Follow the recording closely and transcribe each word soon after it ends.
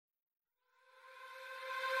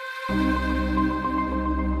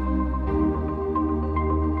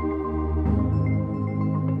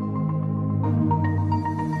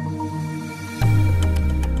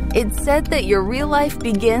It's said that your real life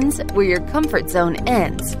begins where your comfort zone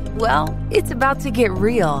ends. Well, it's about to get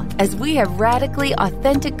real as we have radically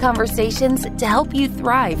authentic conversations to help you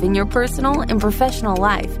thrive in your personal and professional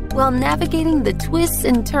life while navigating the twists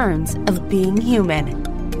and turns of being human.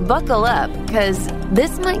 Buckle up, because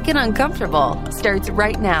This Might Get Uncomfortable starts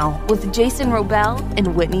right now with Jason Robel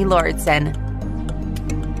and Whitney Lauritsen.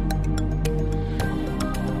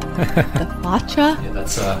 The faccia? Yeah,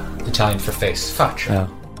 that's Italian for face. Faccia.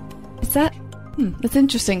 Oh. Is that? That's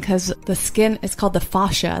interesting because the skin is called the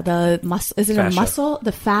fascia. The muscle. Is it Fascia. a muscle?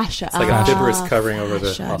 The fascia. It's like a fibrous covering over the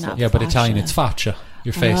fascia, muscle. not Yeah, but Italian, fascia. it's faccia.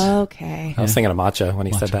 Your face. Okay. I was thinking of matcha when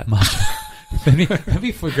he said that. It'd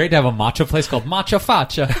be great to have a matcha place called Matcha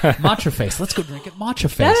Faccia. Matcha Face. Let's go drink at Matcha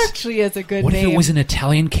Face. That actually is a good What name. if it was an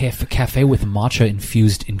Italian cafe with matcha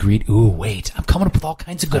infused ingredient? Ooh, wait. I'm coming up with all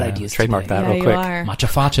kinds of good ideas. Trademark today. that real you quick. are. Matcha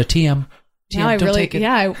Faccia, TM. Now I don't really, take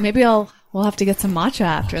it. maybe we'll have to get some matcha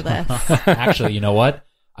after this. Actually, you know what?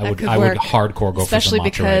 I That could would work. hardcore go Especially for some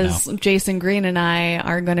matcha because right now. Jason Green and I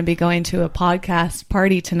are going to be going to a podcast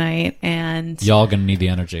party tonight, and Y'all gonna need the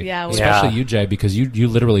energy. Yeah, we- Especially Yeah. you, Jay, because you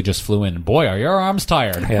literally just flew in. Boy, are your arms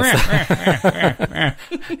tired. Yes. Yeah,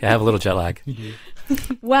 I have a little jet lag.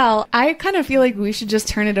 well, I kind of feel like we should just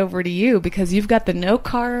turn it over to you because you've got the note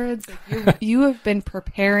cards. You have been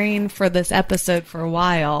preparing for this episode for a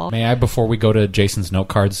while. May I, before we go to Jason's note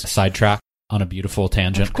cards, sidetrack on a beautiful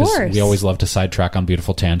tangent? Of course. We always love to sidetrack on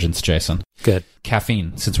beautiful tangents, Jason. Good.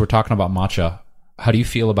 Caffeine. Since we're talking about matcha, how do you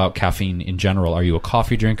feel about caffeine in general? Are you a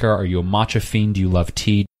coffee drinker? Are you a matcha fiend? Do you love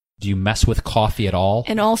tea? Do you mess with coffee at all?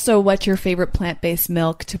 And also, what's your favorite plant-based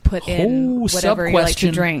milk to put in whatever you like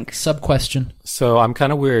to drink? Sub-question. So I'm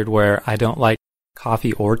kind of weird where I don't like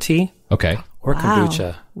coffee or tea Okay. or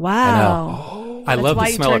kombucha. Wow. I That's love why the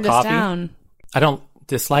you smell of turned us coffee. down. I don't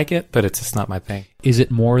dislike it, but it's just not my thing. Is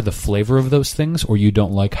it more the flavor of those things, or you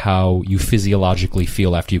don't like how you physiologically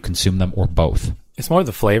feel after you consume them, or both? It's more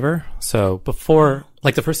the flavor. So before,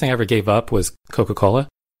 like the first thing I ever gave up was Coca-Cola.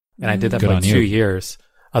 And I did that Good for on like you. 2 years,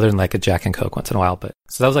 other than like a Jack and Coke once in a while. But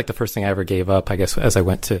so that was like the first thing I ever gave up, I guess, as I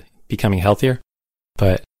went to becoming healthier.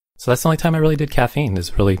 But so that's the only time I really did caffeine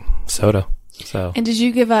is really soda. So And did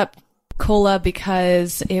you give up cola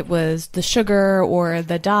because it was the sugar or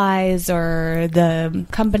the dyes or the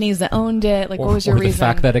companies that owned it? Like, what was your or reason? the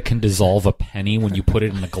fact that it can dissolve a penny when you put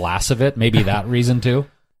it in a glass of it? Maybe that reason too?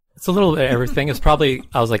 it's a little bit of everything. It's probably,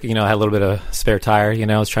 I was like, I had a little bit of spare tire,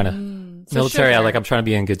 I was trying to, so military, sugar. I'm trying to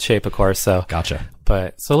be in good shape, of course. So, Gotcha.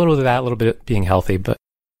 but so a little bit of that, a little bit of being healthy, but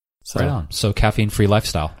so Right on. So caffeine-free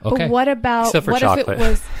lifestyle. Okay. But what about, Except for what chocolate. if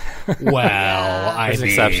it was, Well, there's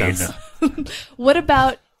exceptions. what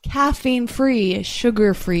about caffeine-free,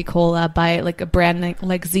 sugar-free cola by like a brand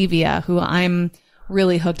like Zevia, who I'm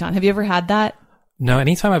really hooked on? Have you ever had that? No,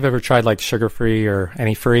 anytime I've ever tried like sugar-free or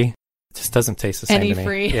any free, it just doesn't taste the same to me.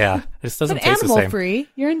 Any-free. Yeah, it just doesn't But taste the same. animal-free.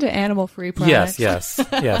 You're into animal-free products. Yes.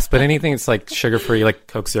 But anything that's like sugar-free, like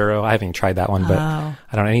Coke Zero, I haven't even tried that one, but Oh.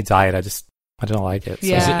 I don't know, any diet, I don't like it. So.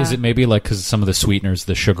 Yeah. Is it maybe like because some of the sweeteners,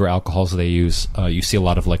 the sugar alcohols they use, you see a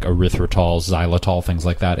lot of like erythritol, xylitol, things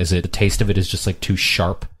like that. Is it the taste of it is just like too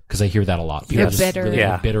sharp? Because I hear that a lot. You're It's bitter. Really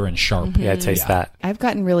Yeah. bitter and sharp. Yeah, it tastes that. I've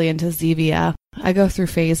gotten really into Zevia. I go through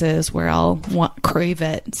phases where I'll crave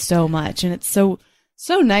it so much, and it's so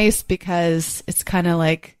nice because it's kind of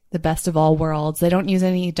like the best of all worlds. They don't use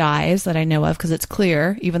any dyes that I know of because it's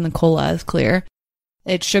clear. Even the cola is clear.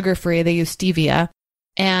 It's sugar free. They use stevia,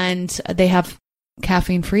 and they have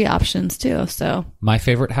caffeine free options too. So My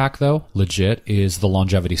favorite hack, though, legit, is the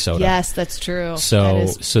longevity soda. yes, that's true. That So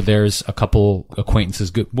is- there's a couple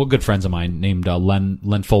acquaintances, good friends of mine named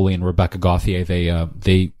Len Foley and Rebecca Gauthier.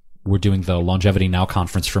 They were doing the Longevity Now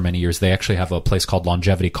conference for many years. They actually have a place called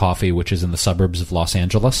Longevity Coffee, which is in the suburbs of Los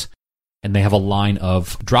Angeles. And they have a line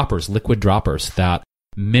of droppers, liquid droppers that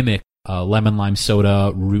mimic lemon lime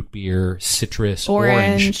soda, root beer, citrus,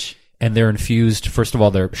 orange. And they're infused, first of all,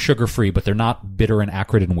 they're sugar-free, but they're not bitter and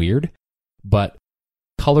acrid and weird. But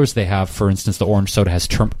colors they have, for instance, the orange soda has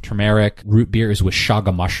turmeric. Root beer is with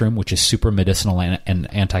chaga mushroom, which is super medicinal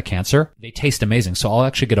and anti-cancer. They taste amazing. So I'll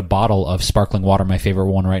actually get a bottle of sparkling water. My favorite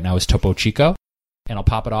one right now is Topo Chico. And I'll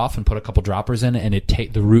pop it off and put a couple droppers in, and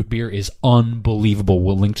the root beer is unbelievable.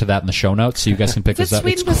 We'll link to that in the show notes so you guys can pick is this it up.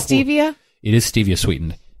 sweetened with stevia? It is stevia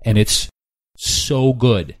sweetened, and it's so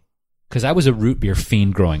good. Because I was a root beer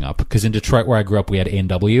fiend growing up. Because in Detroit, where I grew up, we had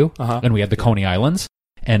A&W, and we had the Coney Islands.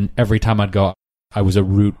 And every time I'd go, I was a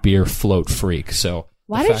root beer float freak. So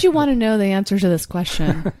Why did you want to know the answer to this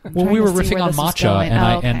question? Well, we were riffing on matcha,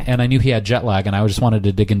 and I knew he had jet lag, and I just wanted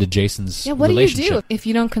to dig into Jason's what do you relationship. do if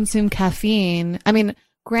you don't consume caffeine? I mean,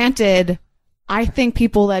 granted, I think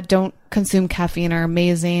people that don't consume caffeine are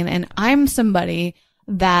amazing. And I'm somebody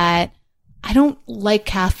that I don't like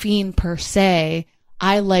caffeine per se.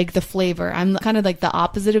 I like the flavor. I'm kind of like the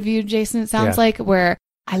opposite of you, Jason, it sounds like, where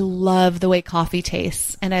I love the way coffee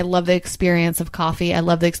tastes and I love the experience of coffee. I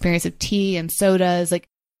love the experience of tea and sodas. Like,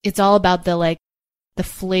 it's all about the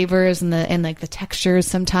flavors and the textures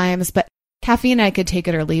sometimes, but caffeine, I could take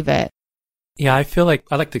it or leave it. Yeah, I feel like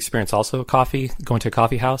I like the experience also of coffee, going to a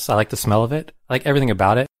coffee house. I like the smell of it. I like everything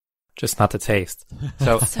about it, just not the taste.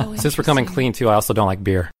 So since we're coming clean too, I also don't like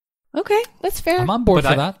beer. Okay, that's fair. I'm on board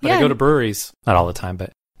for that. But I go to breweries, not all the time,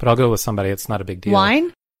 but I'll go with somebody. It's not a big deal.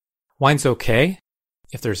 Wine? Wine's okay.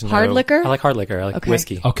 If there's hard liquor? I like hard liquor. I like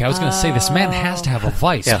whiskey. Okay, I was going to say, this man has to have a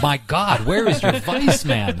vice. Yeah. My God, where is your vice,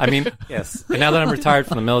 man? I mean, yes. And now that I'm retired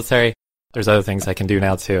from the military, there's other things I can do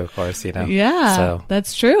now too, of course, Yeah, So,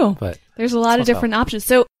 that's true. but there's a lot of different options.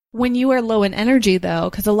 So when you are low in energy, though,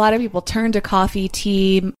 because a lot of people turn to coffee,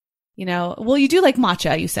 tea, well, you do like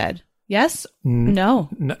matcha, you said. Yes? No.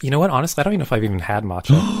 You know what? Honestly, I don't even know if I've even had matcha,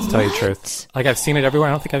 to tell you the truth. Like, I've seen it everywhere.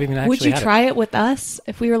 I don't think I've even actually Would you had try it with us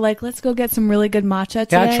if we were like, let's go get some really good matcha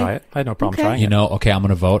today? Yeah, I'd try it. I had no problem trying it. Okay, I'm going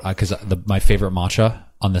to vote because my favorite matcha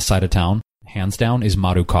on this side of town, hands down, is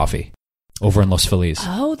Maru Coffee over in Los Feliz.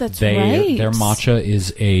 Oh, that's right. Their matcha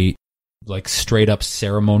is a straight up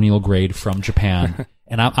ceremonial grade from Japan.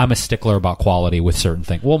 And I'm a stickler about quality with certain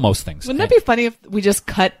things. Well, most things. Wouldn't that be funny if we just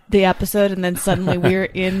cut the episode and then suddenly we're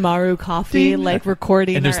in Maru Coffee,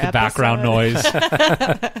 recording and there's our the background noise.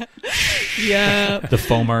 Yeah. The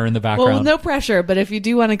foamer in the background. Well, no pressure, but if you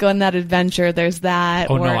do want to go on that adventure, there's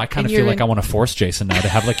that. Oh, no, I kind of feel like I want to force Jason now to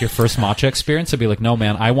have your first matcha experience. I'd be like, no,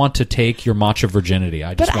 man, I want to take your matcha virginity.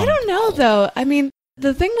 But I don't know, though. I mean,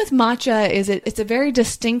 the thing with matcha is it's a very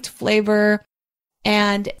distinct flavor.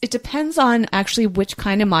 And it depends on actually which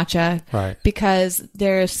kind of matcha. Right. Because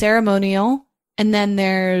there's ceremonial and then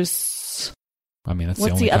there's... that's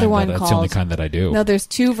what's the other one called? That's called? the only kind that I do. No, there's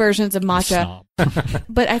two versions of matcha.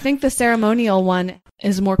 But I think the ceremonial one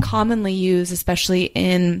is more commonly used, especially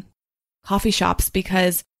in coffee shops,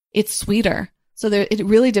 because it's sweeter. So it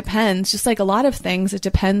really depends. Just like a lot of things, it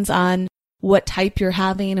depends on what type you're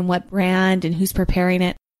having and what brand and who's preparing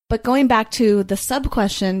it. But going back to the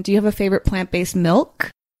sub-question, do you have a favorite plant-based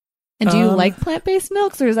milk? And do you like plant-based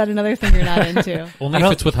milks, or is that another thing you're not into? Only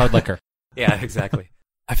if it's with hard liquor. Yeah, exactly.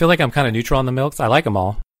 I feel like I'm kind of neutral on the milks. I like them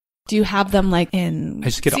all. Do you have them in I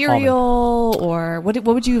just get cereal, or what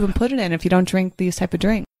would you even put it in if you don't drink these type of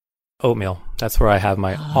drinks? Oatmeal. That's where I have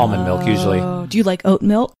my almond milk usually. Do you like oat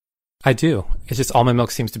milk? I do. It's just almond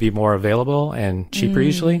milk seems to be more available and cheaper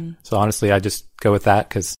usually. So honestly, I just go with that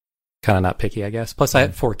because kind of not picky, I guess. Plus, I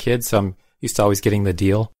had 4 kids, so I'm used to always getting the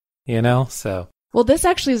deal, so. Well, this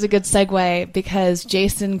actually is a good segue because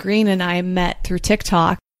Jason Green and I met through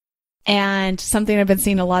TikTok. And something I've been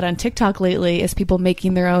seeing a lot on TikTok lately is people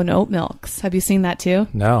making their own oat milks. Have you seen that too?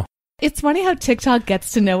 No. It's funny how TikTok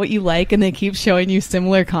gets to know what you like and they keep showing you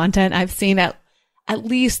similar content. I've seen at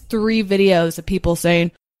least 3 videos of people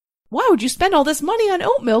saying, why would you spend all this money on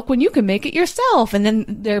oat milk when you can make it yourself? And then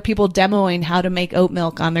there are people demoing how to make oat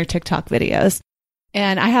milk on their TikTok videos.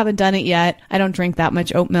 And I haven't done it yet. I don't drink that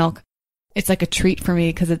much oat milk. It's like a treat for me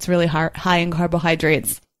because it's really high in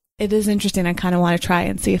carbohydrates. It is interesting. I kind of want to try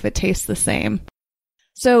and see if it tastes the same.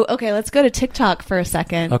 So, okay, let's go to TikTok for a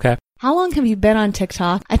second. Okay. How long have you been on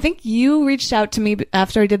TikTok? I think you reached out to me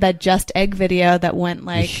after I did that Just Egg video that went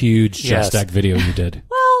The huge Just Egg video you did.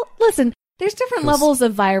 Well, listen. There's different levels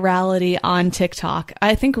of virality on TikTok.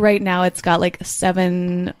 I think right now it's got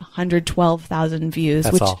 712,000 views.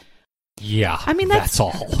 That's all. Yeah. I mean, that's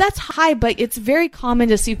all. That's high, but it's very common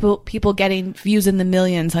to see people getting views in the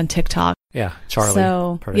millions on TikTok. Yeah, Charlie.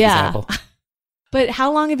 So, perfect example. But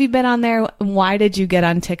how long have you been on there? Why did you get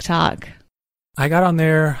on TikTok? I got on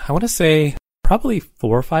there, I want to say, probably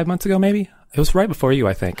 4 or 5 months ago, maybe. It was right before you,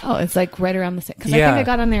 I think. Oh, it's right around the same. Because I think I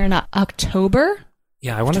got on there in October.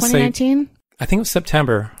 Yeah, I want to say 2019. I think it was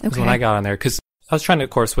September was when I got on there because I was trying to, of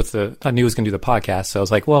course, I knew I was going to do the podcast, so I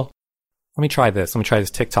was like, well, let me try this. Let me try this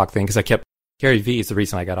TikTok thing because Gary Vee is the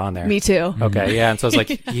reason I got on there. Me too. Okay, yeah, and so I was like,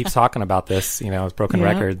 he keeps talking about this, it's broken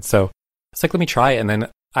record. So it's like, let me try it, and then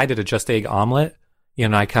I did a Just Egg omelet.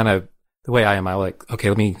 And I kind of, the way I am, I like, okay,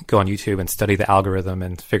 let me go on YouTube and study the algorithm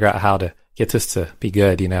and figure out how to get this to be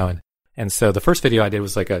good, and so the first video I did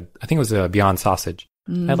was I think it was a Beyond Sausage.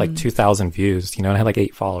 I had 2,000 views, and I had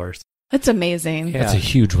 8 followers. That's amazing. Yeah. That's a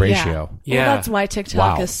huge ratio. Yeah. Well, that's why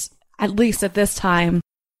TikTok is, at least at this time,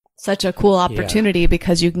 such a cool opportunity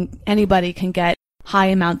because anybody can get high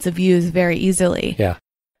amounts of views very easily. Yeah.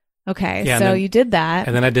 Okay. Yeah, so you did that.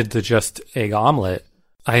 And then I did the Just Egg omelet.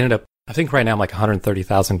 I ended up, I think right now I'm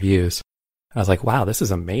 130,000 views. I was like, wow, this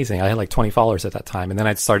is amazing. I had like 20 followers at that time. And then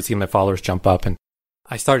I started seeing my followers jump up, and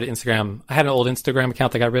I started Instagram. I had an old Instagram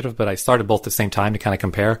account that I got rid of, but I started both at the same time to kind of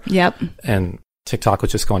compare. Yep. And TikTok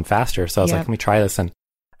was just going faster. So I was Yep. like, let me try this. And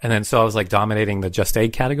then so I was like dominating the Just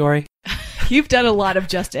Egg category. You've done a lot of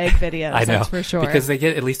Just Egg videos. I know. That's for sure. Because they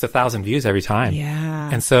get at least 1,000 views every time. Yeah.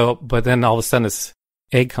 And so, but then all of a sudden this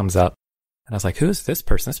egg comes up, and I was like, who is this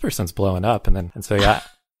person? This person's blowing up. And so, yeah.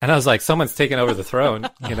 And I was like, someone's taking over the throne,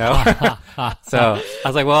 you know? So I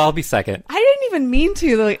was like, well, I'll be second. I didn't even mean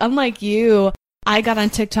to. Like, unlike you, I got on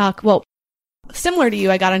TikTok. Well, similar to you,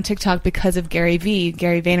 I got on TikTok because of Gary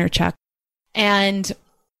Vaynerchuk. And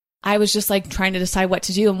I was just like trying to decide what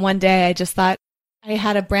to do. And one day I just thought, I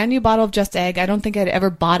had a brand new bottle of Just Egg. I don't think I'd ever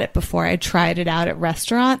bought it before. I tried it out at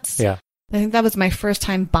restaurants. Yeah. I think that was my first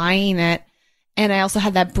time buying it. And I also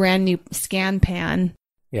had that brand new Scan Pan.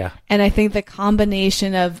 Yeah. And I think the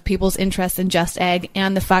combination of people's interest in Just Egg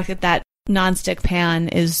and the fact that that nonstick pan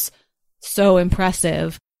is so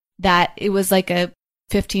impressive that it was like a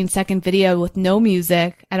 15-second video with no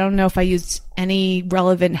music. I don't know if I used any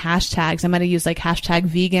relevant hashtags. I might have used like hashtag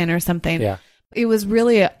vegan or something. Yeah. It was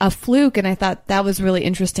really a fluke. And I thought that was really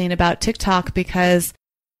interesting about TikTok, because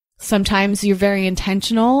sometimes you're very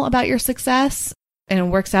intentional about your success and it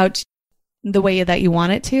works out the way that you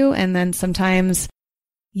want it to. And then sometimes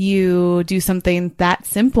you do something that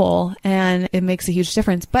simple and it makes a huge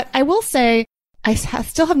difference. But I will say, I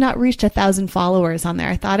still have not reached 1,000 followers on there.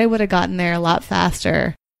 I thought I would have gotten there a lot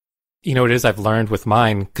faster. You know what it is I've learned with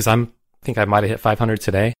mine, because I think I might have hit 500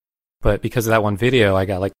 today, but because of that one video, I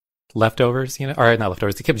got like leftovers, you know, or not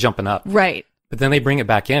leftovers, they kept jumping up. Right. But then they bring it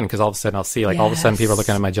back in, because all of a sudden I'll see like all of a sudden people are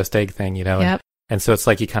looking at my Just Egg thing, you know, Yep. and so it's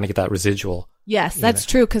like you kind of get that residual. Yes, that's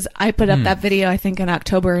true, because I put up that video, I think, in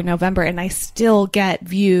October or November, and I still get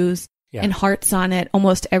views and hearts on it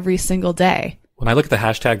almost every single day. When I look at the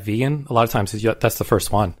hashtag vegan, a lot of times that's the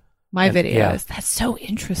first one. My videos. yeah. That's so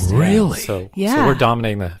interesting. Really? So Yeah. we're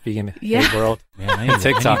dominating the vegan egg world. Man, I need to-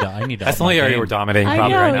 TikTok. I need to That's up the my only area game. we're dominating I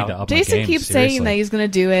probably know. right I need to now. up my Jason game, keeps seriously. saying that he's going to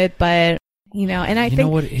do it, but, you know, and I You know think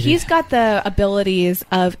what? he's got the abilities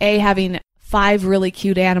of A, having 5 really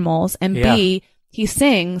cute animals, and B, he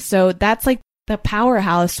sings. So that's like the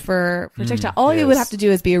powerhouse for TikTok. All he would have to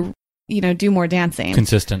do is do more dancing.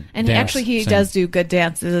 Consistent. And dance, he sing. does do good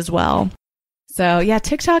dances as well. So yeah,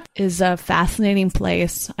 TikTok is a fascinating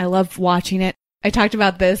place. I love watching it. I talked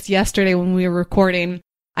about this yesterday when we were recording.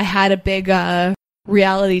 I had a big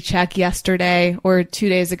reality check yesterday, or 2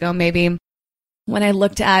 days ago maybe, when I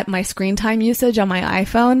looked at my screen time usage on my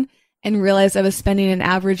iPhone and realized I was spending an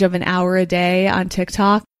average of an hour a day on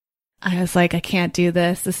TikTok. I was like, I can't do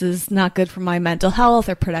this. This is not good for my mental health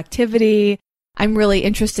or productivity. I'm really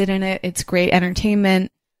interested in it. It's great entertainment,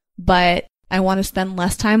 but I want to spend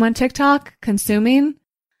less time on TikTok consuming.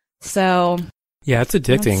 So Yeah, it's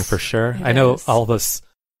addicting for sure. I know all of us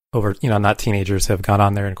not teenagers have gone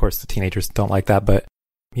on there, and of course the teenagers don't like that, but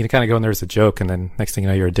you kind of go in there as a joke, and then next thing you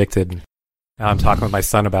know, you're addicted. And now I'm talking with my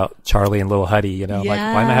son about Charlie and Little Huddy, you know, like,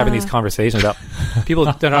 why am I having these conversations about people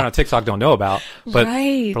that are on TikTok don't know about, but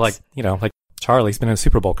right. for like Charlie's been in a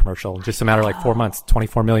Super Bowl commercial in just a matter of like 4 months,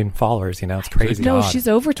 24 million followers, you know, it's crazy. No, she's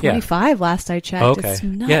over 25 last I checked. Okay. It's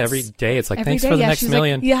nuts. Yeah, every day it's like, every thanks day, for the next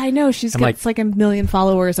million. Like, I know. She gets like 1 million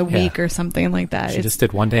followers a week Yeah. or something like that. She just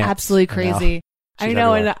did one dance. Absolutely crazy. I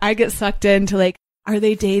know, everywhere. and I get sucked into like, are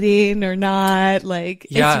they dating or not? Like,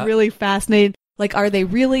 Yeah. it's really fascinating. Like, are they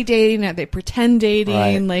really dating? Are they pretend dating?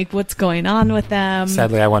 Right. Like, what's going on with them?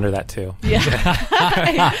 Sadly, I wonder that too. Yeah.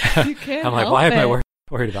 You can't I'm like, help why am I it.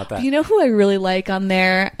 worried about that? You know who I really like on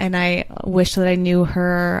there? And I wish that I knew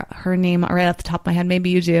her name right off the top of my head. Maybe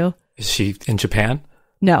you do. Is she in Japan?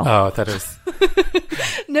 No. Oh, that is.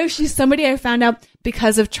 No, she's somebody I found out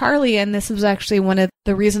because of Charlie. And this was actually one of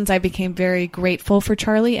the reasons I became very grateful for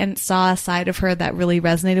Charlie and saw a side of her that really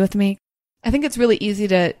resonated with me. I think it's really easy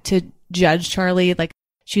to judge Charlie. Like,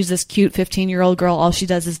 she's this cute 15-year-old girl. All she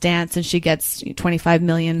does is dance, and she gets 25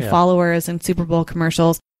 million followers and Super Bowl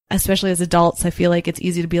commercials. Especially as adults, I feel like it's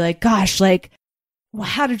easy to be like, gosh, like, well,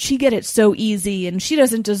 how did she get it so easy? And she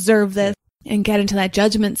doesn't deserve this, and get into that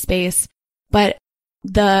judgment space. But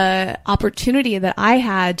the opportunity that I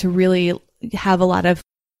had to really have a lot of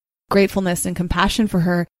gratefulness and compassion for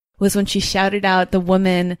her was when she shouted out the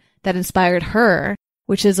woman that inspired her,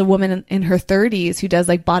 which is a woman in her 30s who does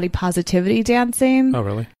like body positivity dancing. Oh,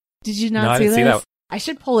 really? Did you No, not I see didn't this? see that. I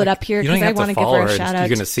should pull it up here You don't because even I have want to to give follow her her. a shout You're out.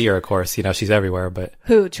 going to see her, of course. You know, she's everywhere, but.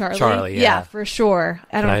 Who, Charlie? Charlie, yeah. Yeah, for sure.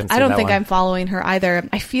 I haven't don't seen that think one. I'm following her either.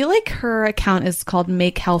 I feel like her account is called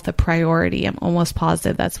Make Health a Priority. I'm almost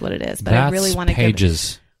positive that's what it is. But That's I really want to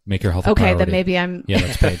Pages. Make your health a Okay, priority. then maybe I'm Yeah,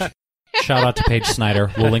 that's Paige. Shout out to Paige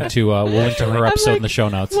Snyder. We'll link to her episode in the show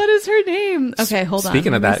notes. What is her name? Okay, hold on.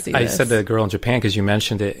 Speaking of that, I said the girl in Japan because you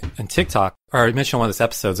mentioned it in TikTok, or I mentioned one of those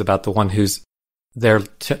episodes about the one who's there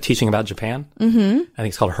teaching about Japan. Mm-hmm. I think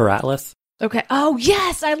it's called Her Atlas. Okay. Oh,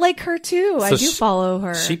 yes, I like her too. So I do follow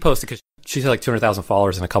her. She posted, because she's had like 200,000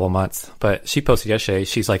 followers in a couple months, but she posted yesterday.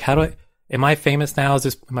 She's like, am I famous now?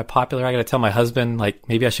 Am I popular? I got to tell my husband, like,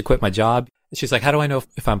 maybe I should quit my job. And she's like, how do I know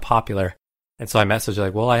if I'm popular? And so I messaged her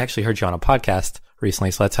like, well, I actually heard you on a podcast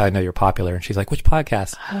recently, so that's how I know you're popular. And she's like, which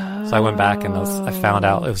podcast? So I went back and I found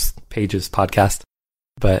out it was Paige's podcast.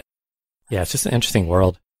 But yeah, it's just an interesting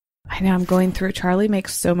world. I know, I'm going through. Charlie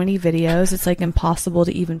makes so many videos. It's like impossible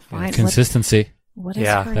to even find. Consistency. What is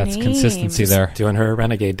her that's name? Consistency there. Doing her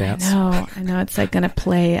renegade dance. I know. It's like going to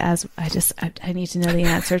play as I need to know the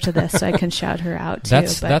answer to this so I can shout her out too.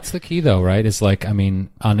 That's the key though, right? Is like, I mean,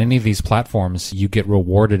 on any of these platforms, you get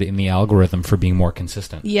rewarded in the algorithm for being more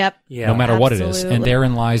consistent. Yep. Yeah. No matter what it is. And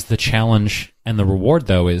therein lies the challenge, and the reward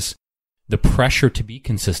though is the pressure to be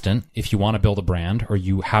consistent if you want to build a brand or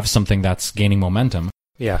you have something that's gaining momentum.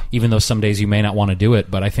 Yeah. Even though some days you may not want to do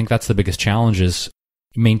it, but I think that's the biggest challenge is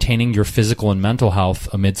maintaining your physical and mental health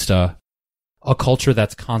amidst a culture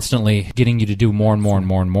that's constantly getting you to do more and more and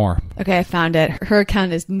more and more. Okay, I found it. Her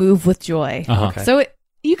account is Move with Joy. Uh-huh. Okay. So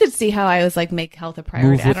you could see how I was like, make health a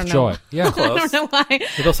priority. Move with I don't joy. know. Yeah. I don't know why.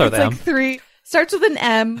 It'll start with It's like M. three, starts with an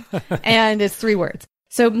M, and it's 3 words.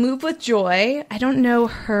 So Move with Joy. I don't know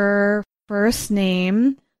her first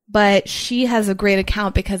name, but she has a great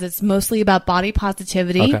account because it's mostly about body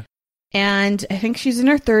positivity. Okay. And I think she's in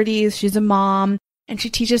her 30s. She's a mom, and she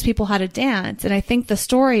teaches people how to dance. And I think the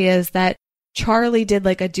story is that Charlie did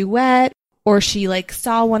like a duet, or she like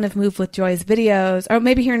saw one of Move with Joy's videos, or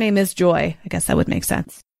maybe her name is Joy. I guess that would make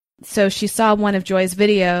sense. So she saw one of Joy's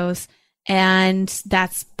videos, and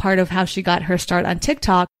that's part of how she got her start on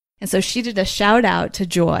TikTok. And so she did a shout out to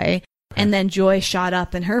Joy, and then Joy shot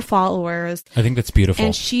up in her followers. I think that's beautiful.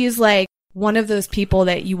 And she's like one of those people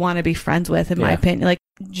that you want to be friends with, in my opinion. Like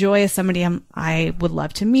Joy is somebody I would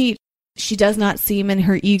love to meet. She does not seem in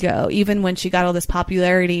her ego. Even when she got all this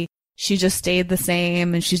popularity, she just stayed the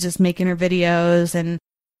same, and she's just making her videos, and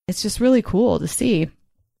it's just really cool to see.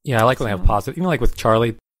 Yeah, I like when they have positive. Even like with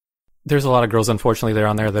Charlie, there's a lot of girls, unfortunately, that are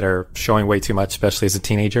on there that are showing way too much, especially as a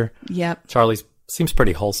teenager. Yep. Charlie seems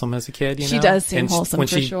pretty wholesome as a kid, you know? She does seem And wholesome,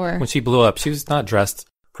 for sure. When she blew up, she was not dressed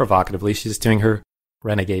provocatively. She's just doing her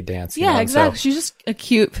renegade dance. You Yeah, know? exactly. So, She's just a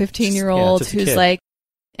cute 15-year-old just a who's kid. like,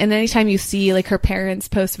 and anytime you see like her parents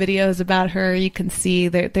post videos about her, you can see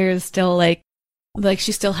there's still like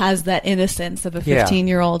she still has that innocence of a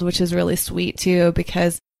 15-year-old, which is really sweet too,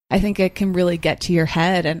 because I think it can really get to your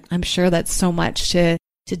head. And I'm sure that's so much to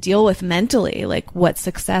deal with mentally, like what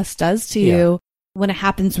success does to you when it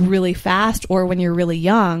happens really fast or when you're really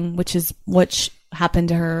young, which is what happened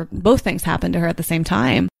to her. Both things happened to her at the same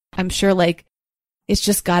time. I'm sure like it's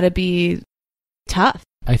just got to be tough.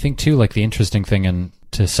 I think too, like the interesting thing, and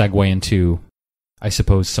to segue into, I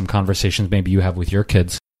suppose, some conversations maybe you have with your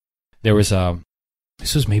kids. There was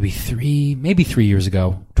this was maybe 3 years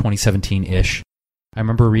ago, 2017-ish. I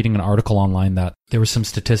remember reading an article online that there were some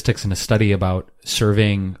statistics in a study about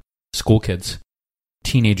surveying school kids,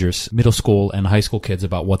 teenagers, middle school and high school kids,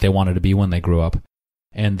 about what they wanted to be when they grew up.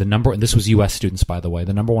 And this was U.S. students, by the way,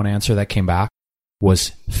 the number one answer that came back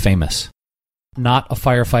was famous. Not a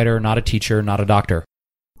firefighter, not a teacher, not a doctor.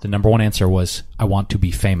 The number one answer was, I want to be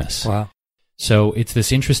famous. wow. So it's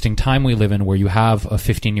this interesting time we live in where you have a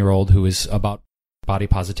 15-year-old who is about body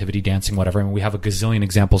positivity, dancing, whatever. I mean, we have a gazillion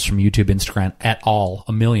examples from YouTube, Instagram, et al.,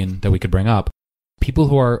 a million that we could bring up. People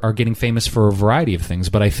who are getting famous for a variety of things.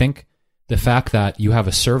 But I think the fact that you have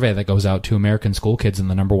a survey that goes out to American school kids and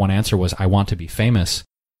the number one answer was, I want to be famous,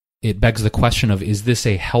 it begs the question of, is this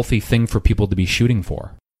a healthy thing for people to be shooting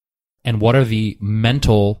for? And what are the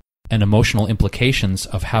mental and emotional implications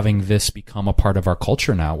of having this become a part of our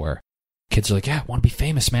culture now, where kids are like, yeah, I want to be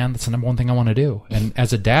famous, man. That's the number one thing I want to do. And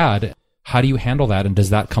as a dad, how do you handle that? And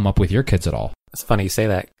does that come up with your kids at all? It's funny you say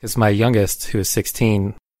that, because my youngest, who is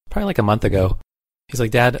 16, probably like a month ago, he's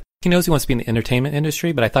like, Dad, he knows he wants to be in the entertainment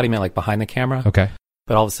industry, but I thought he meant like behind the camera. Okay.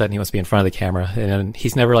 But all of a sudden he wants to be in front of the camera. And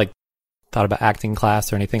he's never like thought about acting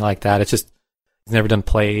class or anything like that. It's just, he's never done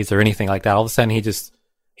plays or anything like that. All of a sudden he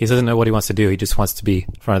doesn't know what he wants to do. He just wants to be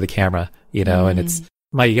in front of the camera, you know. And it's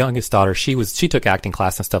my youngest daughter. She took acting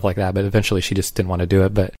class and stuff like that, but eventually she just didn't want to do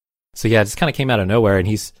it. But so yeah, it just kind of came out of nowhere. And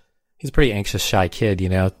he's a pretty anxious, shy kid, you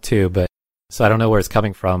know, too. But so I don't know where it's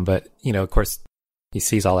coming from, but you know, of course, he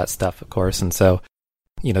sees all that stuff, of course, and so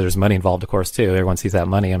you know, there's money involved, of course, too. Everyone sees that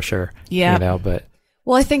money, I'm sure. Yeah. You know, but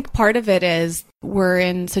Well, I think part of it is we're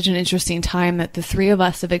in such an interesting time that the three of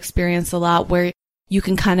us have experienced a lot where you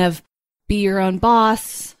can kind of be your own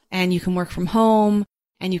boss and you can work from home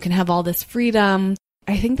and you can have all this freedom.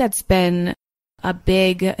 I think that's been a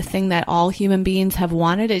big thing that all human beings have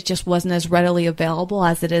wanted. It just wasn't as readily available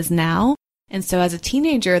as it is now. And so as a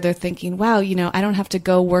teenager, they're thinking, wow, I don't have to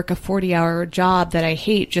go work a 40-hour job that I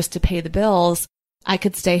hate just to pay the bills. I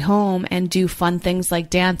could stay home and do fun things like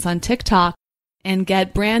dance on TikTok and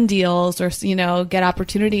get brand deals or, get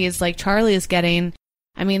opportunities like Charlie is getting.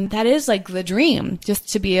 I mean, that is like the dream,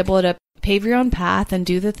 just to be able to pave your own path and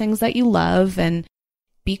do the things that you love and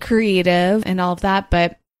be creative and all of that.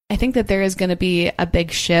 But I think that there is going to be a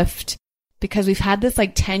big shift because we've had this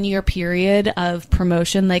like 10-year period of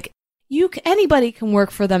promotion. Like anybody can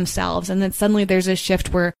work for themselves. And then suddenly there's a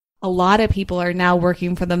shift where a lot of people are now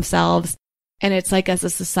working for themselves. And it's like, as a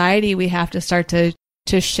society, we have to start to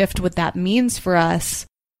shift what that means for us.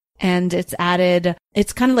 And it's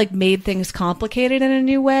kind of like made things complicated in a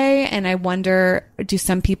new way. And I wonder, do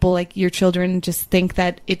some people like your children just think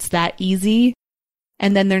that it's that easy?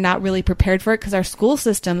 And then they're not really prepared for it because our school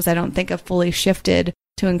systems, I don't think, have fully shifted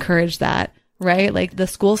to encourage that, right? Like the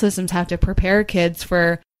school systems have to prepare kids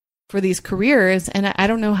for these careers. And I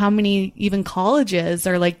don't know how many even colleges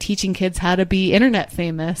are like teaching kids how to be internet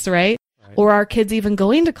famous, right? Or are kids even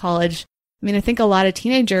going to college? I mean, I think a lot of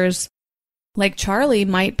teenagers like Charlie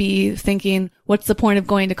might be thinking, what's the point of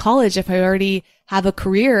going to college if I already have a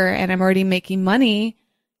career and I'm already making money?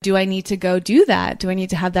 Do I need to go do that? Do I need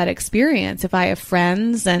to have that experience if I have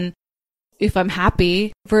friends and if I'm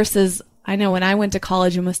happy? Versus, I know when I went to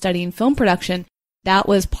college and was studying film production, that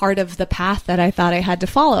was part of the path that I thought I had to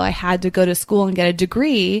follow. I had to go to school and get a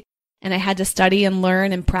degree, and I had to study and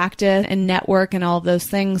learn and practice and network and all of those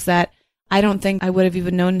things that I don't think I would have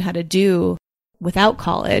even known how to do without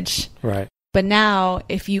college. Right. But now,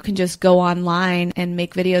 if you can just go online and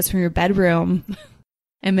make videos from your bedroom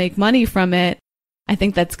and make money from it, I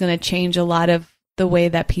think that's going to change a lot of the way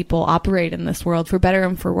that people operate in this world, for better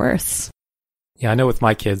and for worse. Yeah, I know with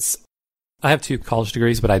my kids, I have 2 college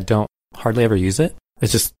degrees, but I don't hardly ever use it.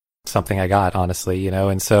 It's just something I got, honestly,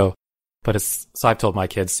 and so I've told my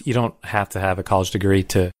kids, you don't have to have a college degree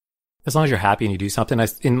as long as you're happy and you do something.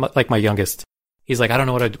 Like my youngest, he's like, I don't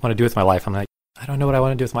know what I want to do with my life. I'm like, I don't know what I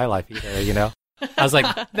want to do with my life either, I was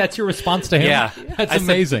like, that's your response to him? Yeah. That's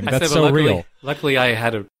amazing. That's so luckily, real. Luckily, I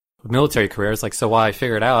had a military career. It's like, so while I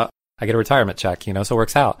figure it out, I get a retirement check, so it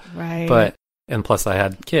works out. Right. And plus I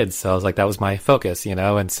had kids. So I was like, that was my focus,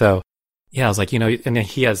 and so, yeah, I was like, and then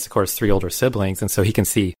he has, of course, 3 older siblings. And so he can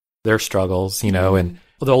see their struggles, and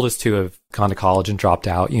the oldest 2 have gone to college and dropped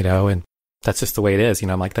out, and that's just the way it is.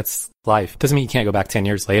 I'm like, that's life. Doesn't mean you can't go back 10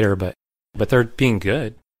 years later, but they're being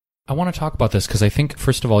good. I want to talk about this because I think,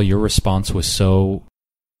 first of all, your response was so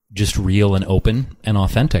just real and open and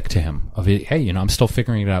authentic to him. Of, hey, I'm still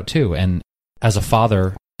figuring it out too. And as a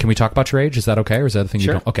father, can we talk about your age? Is that okay? Or is that a thing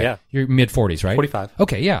Sure. you don't? Okay. Yeah. You're mid-40s, right? 45.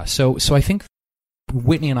 Okay, yeah. So I think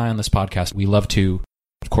Whitney and I on this podcast, we love to,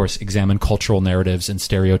 of course, examine cultural narratives and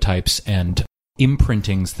stereotypes and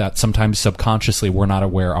imprintings that sometimes subconsciously we're not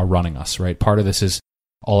aware are running us, right? Part of this is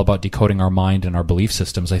all about decoding our mind and our belief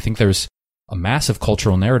systems. I think there's a massive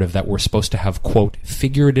cultural narrative that we're supposed to have, quote,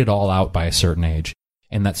 figured it all out by a certain age.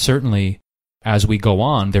 And that certainly, as we go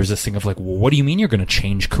on, there's this thing of like, well, what do you mean you're going to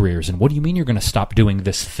change careers? And what do you mean you're going to stop doing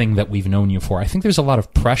this thing that we've known you for? I think there's a lot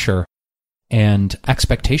of pressure and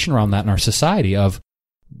expectation around that in our society of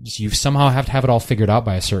you somehow have to have it all figured out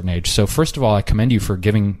by a certain age. So first of all, I commend you for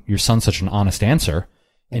giving your son such an honest answer.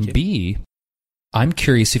 Thank and you. B, I'm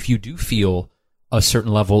curious if you do feel a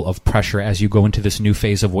certain level of pressure as you go into this new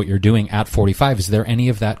phase of what you're doing at 45. Is there any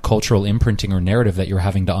of that cultural imprinting or narrative that you're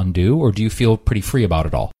having to undo, or do you feel pretty free about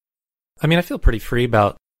it all? I mean, I feel pretty free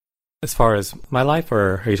about as far as my life,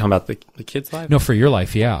 or are you talking about the kid's life? No, for your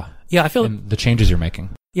life, yeah. Yeah, I feel And the changes you're making.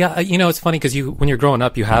 Yeah, it's funny because when you're growing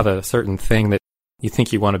up, you have a certain thing that you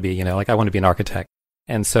think you want to be, like I want to be an architect.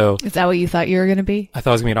 And so Is that what you thought you were going to be? I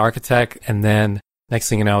thought I was going to be an architect. And then next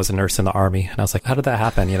thing you know, I was a nurse in the Army. And I was like, how did that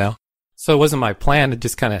happen, So it wasn't my plan. It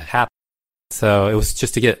just kind of happened. So it was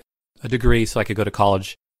just to get a degree so I could go to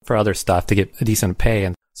college for other stuff to get a decent pay.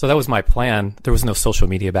 And so that was my plan. There was no social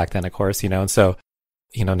media back then, of course, and so,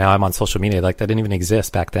 now I'm on social media. Like that didn't even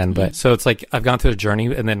exist back then. But so it's like I've gone through a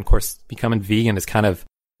journey, and then of course becoming vegan has kind of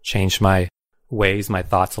changed my ways, my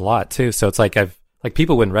thoughts a lot too. So it's like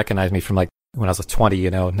people wouldn't recognize me from like when I was 20,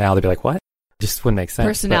 now they'd be like, what? Just wouldn't make sense.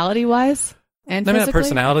 Personality wise and I mean, physically? not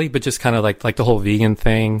personality, but just kind of like the whole vegan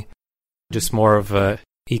thing, just more of a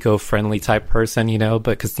eco-friendly type person, but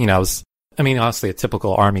because, I was, honestly a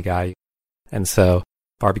typical Army guy. And so,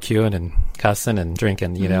 barbecuing and cussing and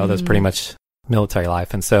drinking, that's pretty much military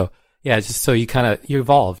life. And so, yeah, it's just so you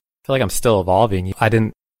evolve. I feel like I'm still evolving.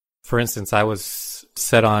 For instance, I was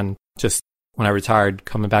set on just when I retired,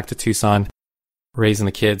 coming back to Tucson, raising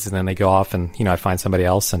the kids, and then they go off and, I find somebody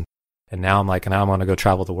else. And now I'm like, now I want to go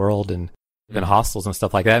travel the world and live in hostels and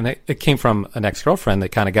stuff like that. And it came from an ex-girlfriend that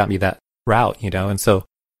kind of got me that route, And so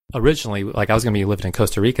originally, like I was going to be living in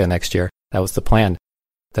Costa Rica next year. That was the plan.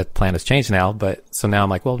 That plan has changed now. But so now I'm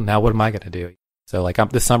like, well, now what am I going to do? So like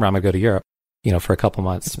this summer, I'm going to go to Europe, for a couple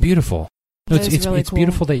months. It's beautiful. No, it's really cool.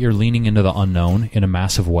 Beautiful that you're leaning into the unknown in a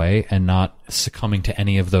massive way and not succumbing to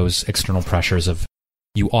any of those external pressures of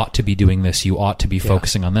you ought to be doing this, you ought to be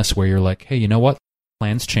focusing on this, where you're like, hey, you know what?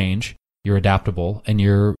 Plans change, you're adaptable, and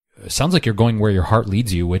it sounds like you're going where your heart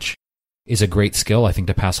leads you, which is a great skill, I think,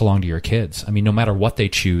 to pass along to your kids. I mean, no matter what they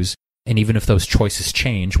choose, and even if those choices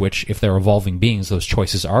change, which if they're evolving beings, those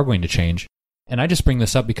choices are going to change. And I just bring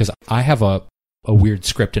this up because I have a weird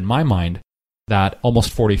script in my mind that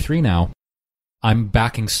almost 43 now, I'm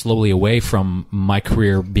backing slowly away from my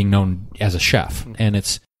career being known as a chef. And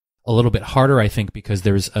it's a little bit harder, I think, because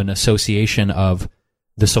there's an association of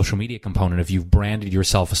the social media component of you've branded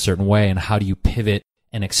yourself a certain way, and how do you pivot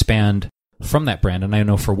and expand from that brand. And I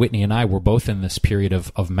know for Whitney and I, we're both in this period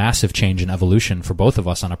of massive change and evolution for both of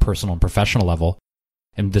us on a personal and professional level.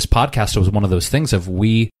 And this podcast was one of those things of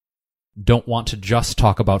we don't want to just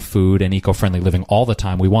talk about food and eco-friendly living all the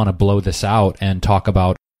time. We want to blow this out and talk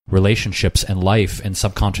about relationships and life and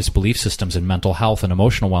subconscious belief systems and mental health and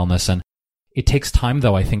emotional wellness. And it takes time,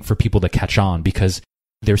 though, I think, for people to catch on because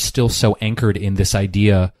they're still so anchored in this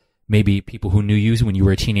idea. Maybe people who knew you when you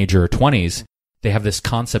were a teenager or 20s, they have this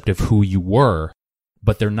concept of who you were,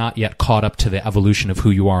 but they're not yet caught up to the evolution of who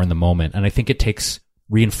you are in the moment. And I think it takes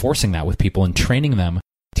reinforcing that with people and training them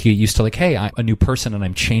to get used to like, hey, I'm a new person and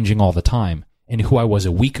I'm changing all the time. And who I was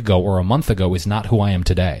a week ago or a month ago is not who I am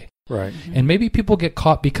today. Right. And maybe people get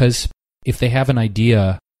caught because if they have an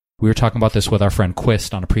idea, we were talking about this with our friend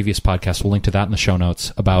Quist on a previous podcast, we'll link to that in the show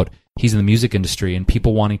notes, about he's in the music industry and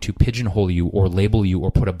people wanting to pigeonhole you or label you or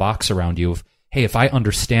put a box around you of, hey, if I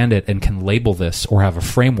understand it and can label this or have a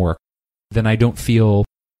framework, then I don't feel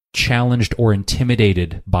challenged or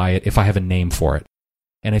intimidated by it if I have a name for it.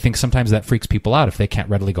 And I think sometimes that freaks people out if they can't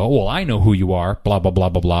readily go, oh, well, I know who you are, blah, blah, blah,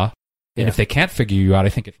 blah, blah. And if they can't figure you out, I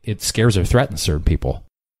think it scares or threatens certain people.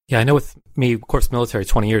 Yeah, I know with me, of course, military,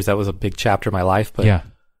 20 years, that was a big chapter of my life. But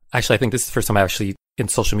actually, I think this is the first time I actually, in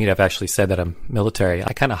social media, I've actually said that I'm military.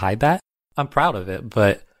 I kind of hide that. I'm proud of it,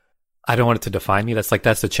 but I don't want it to define me. That's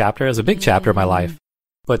the chapter. It's a big chapter of my life.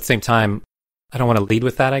 But at the same time, I don't want to lead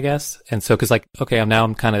with that, I guess. And so, because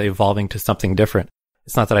I'm kind of evolving to something different.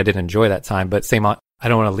 It's not that I didn't enjoy that time, but I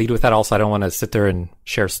don't want to lead with that. Also, I don't want to sit there and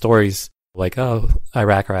share stories like, oh,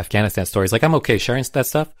 Iraq or Afghanistan stories. Like, I'm okay sharing that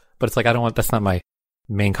stuff, but it's like, that's not my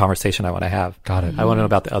main conversation I want to have. Got it. I want to know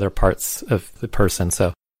about the other parts of the person.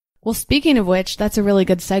 So, well, speaking of which, that's a really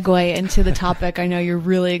good segue into the topic I know you're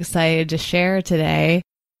really excited to share today,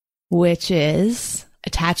 which is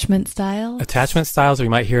attachment styles. Attachment styles, or you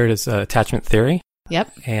might hear it as attachment theory.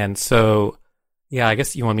 Yep. And so, yeah, I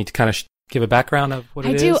guess you want me to kind of give a background of what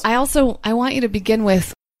it is? I do. I want you to begin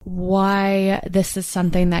with why this is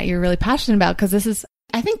something that you're really passionate about, because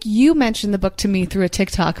I think you mentioned the book to me through a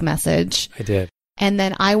TikTok message. I did. And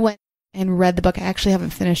then I went and read the book. I actually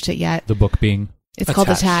haven't finished it yet. The book being? It's called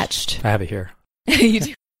Attached. I have it here. You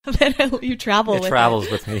do. You travel with it. It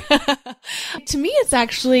travels with me. To me, it's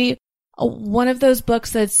actually one of those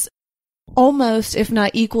books that's almost, if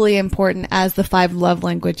not equally important as the 5 love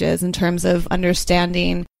languages in terms of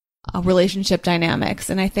understanding relationship dynamics.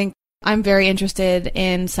 And I think I'm very interested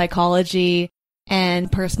in psychology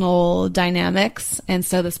and personal dynamics. And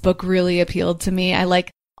so this book really appealed to me. I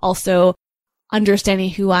like also understanding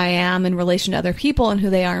who I am in relation to other people and who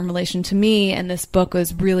they are in relation to me. And this book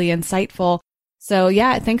was really insightful. So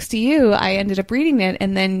yeah, thanks to you, I ended up reading it.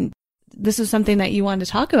 And then this is something that you wanted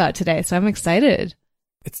to talk about today. So I'm excited.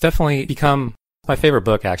 It's definitely become my favorite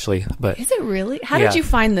book, actually. But is it really? How did you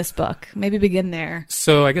find this book? Maybe begin there.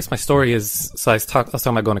 So I guess my story is, I was talking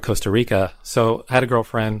about going to Costa Rica. So I had a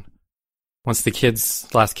girlfriend. Once the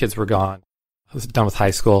last kids were gone, I was done with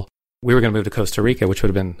high school. We were going to move to Costa Rica, which would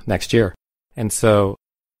have been next year. And so,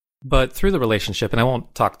 but through the relationship, and I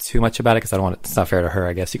won't talk too much about it because it's not fair to her,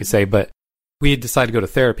 I guess you could say, but we decided to go to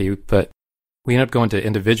therapy, but we ended up going to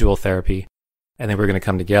individual therapy, and then we were going to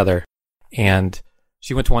come together. And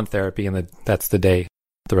she went to one therapy, and that's the day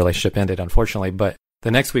the relationship ended, unfortunately. But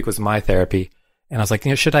the next week was my therapy, and I was like,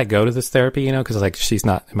 should I go to this therapy, because she's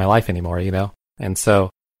not in my life anymore, And so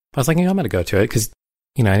I was like, I'm going to go to it because,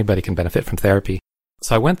 anybody can benefit from therapy.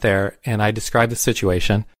 So I went there and I described the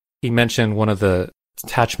situation. He mentioned one of the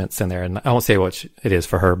attachments in there, and I won't say what it is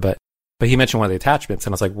for her, but he mentioned one of the attachments,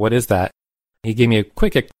 and I was like, what is that? He gave me a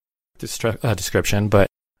quick description,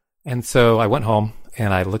 and so I went home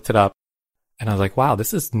and I looked it up, and I was like, wow,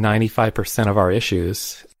 this is 95% of our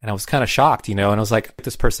issues. And I was kind of shocked, and I was like,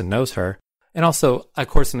 this person knows her. And also, of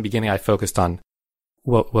course, in the beginning, I focused on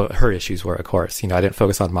what her issues were, of course. I didn't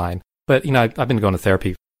focus on mine. But, I've been going to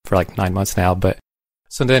therapy for like 9 months now. But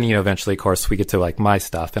so then, eventually, of course, we get to like my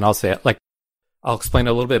stuff. And I'll say, like, I'll explain it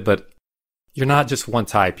a little bit, but you're not just one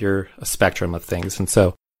type. You're a spectrum of things. And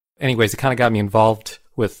so, anyways, it kind of got me involved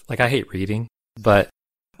with, like, I hate reading, but,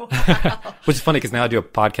 which is funny because now I do a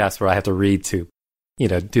podcast where I have to read to,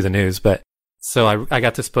 do the news. But so I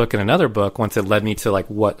got this book and another book once it led me to like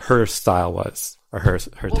what her style was or her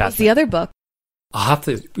attachment. What was the other book? I'll have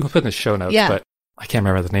to put in the show notes, but I can't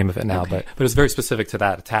remember the name of it now, Okay. but it was very specific to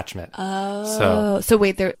that attachment. Oh, so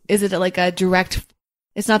wait, is it like a direct,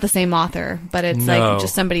 it's not the same author, but it's No. like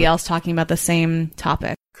just somebody else talking about the same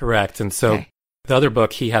topic. Correct. And so Okay. the other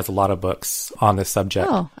book, he has a lot of books on this subject.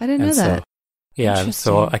 Oh, I didn't know And that. So, yeah, and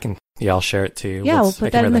so Interesting. I'll share it too. Yeah, we'll I put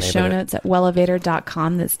can't that in remember the name show of it. notes at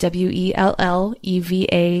wellevator.com. That's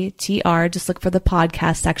WELLEVATR. Just look for the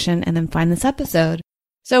podcast section and then find this episode.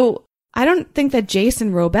 So I don't think that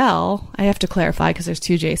Jason Robel, I have to clarify because there's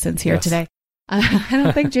two Jasons here Yes. today. I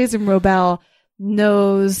don't think Jason Robel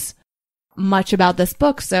knows much about this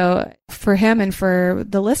book. So for him and for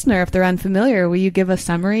the listener, if they're unfamiliar, will you give a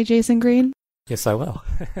summary, Jason Green? Yes, I will.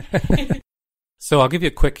 So I'll give you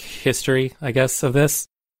a quick history, I guess, of this.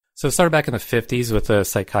 So it started back in the 50s with a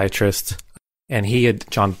psychiatrist, and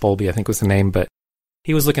John Bowlby, I think was the name, but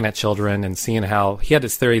he was looking at children and seeing how he had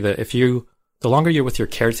this theory that the longer you're with your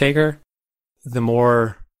caretaker,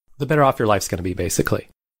 the better off your life's going to be, basically.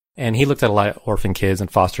 And he looked at a lot of orphan kids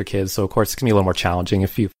and foster kids, so of course it's going to be a little more challenging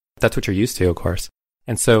if that's what you're used to, of course.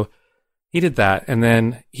 And so he did that, and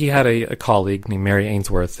then he had a colleague named Mary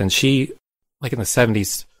Ainsworth, and she, like in the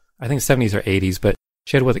 70s, I think 70s or 80s, but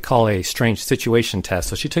she had what they call a strange situation test.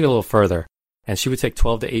 So she took it a little further, and she would take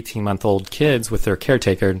 12 to 18-month-old kids with their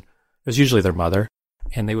caretaker. It was usually their mother,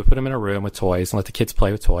 and they would put them in a room with toys and let the kids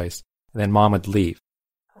play with toys, and then mom would leave.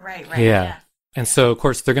 Right. Yeah. And so, of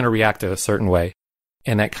course, they're going to react a certain way,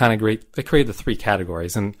 and that kind of they created the three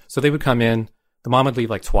categories. And so they would come in, the mom would leave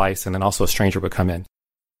like twice, and then also a stranger would come in.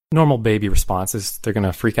 Normal baby response is they're going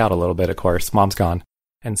to freak out a little bit, of course. Mom's gone.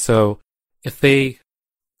 And so if they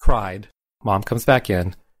cried, mom comes back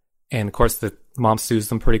in, and of course the mom soothes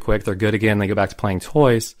them pretty quick. They're good again. They go back to playing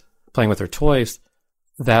with their toys.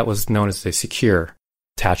 That was known as a secure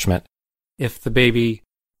attachment. If the baby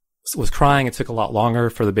was crying, it took a lot longer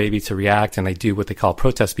for the baby to react, and they do what they call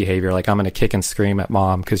protest behavior, like I'm going to kick and scream at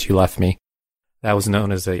mom because you left me. That was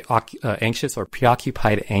known as a anxious or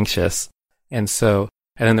preoccupied anxious. And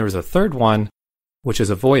then there was a third one, which is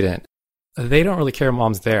avoidant. They don't really care if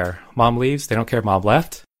mom's there. Mom leaves, they don't care if mom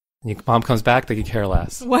left. Mom comes back, they could care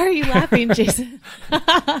less. Why are you laughing, Jason?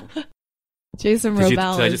 Jason Did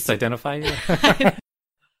Robel. I just identify you?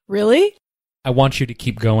 Really? I want you to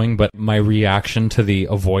keep going, but my reaction to the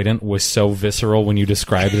avoidant was so visceral when you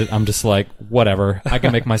described it. I'm just like, whatever. I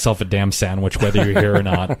can make myself a damn sandwich whether you're here or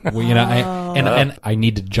not. Well, and I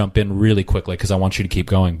need to jump in really quickly because I want you to keep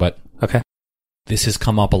going. But Okay. this has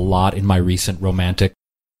come up a lot in my recent romantic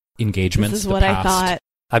engagements. This is what I thought.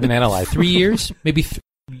 I've been analyzed. 3 years, maybe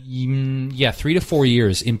 3 to 4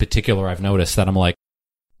 years in particular, I've noticed that I'm like,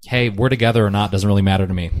 hey, we're together or not, doesn't really matter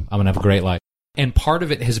to me. I'm going to have a great life. And part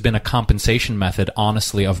of it has been a compensation method,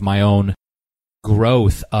 honestly, of my own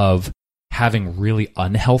growth of having really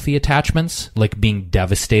unhealthy attachments, like being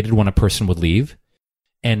devastated when a person would leave.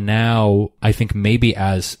 And now I think maybe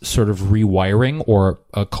as sort of rewiring or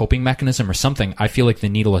a coping mechanism or something, I feel like the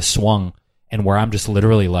needle has swung and where I'm just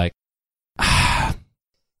literally like,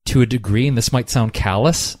 to a degree, and this might sound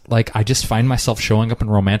callous, like I just find myself showing up in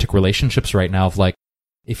romantic relationships right now of like,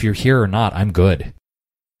 if you're here or not, I'm good.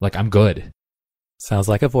 Like, I'm good. Sounds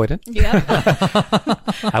like avoidant. Yeah.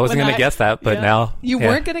 I wasn't going to guess that, but now. You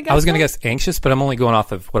weren't going to guess I was going to that? guess anxious, but I'm only going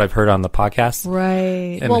off of what I've heard on the podcast.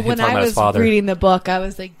 Right. And Well, he when talked I about his was father. reading the book, I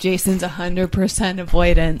was like, Jason's 100%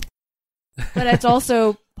 avoidant. But it's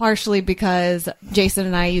also partially because Jason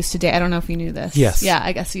and I used to date. I don't know if you knew this. Yes. Yeah,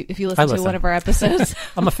 I guess if you I listen to listen. one of our episodes,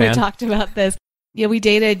 I'm a fan. we talked about this. Yeah, we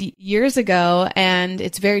dated years ago, and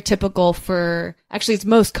it's very typical it's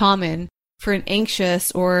most common for an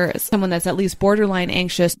anxious or someone that's at least borderline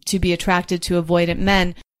anxious to be attracted to avoidant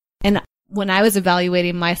men. And when I was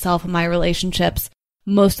evaluating myself and my relationships,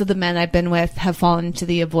 most of the men I've been with have fallen into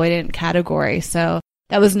the avoidant category. So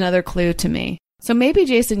that was another clue to me. So maybe,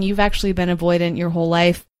 Jason, you've actually been avoidant your whole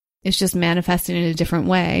life. It's just manifesting in a different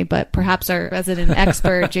way. But perhaps our resident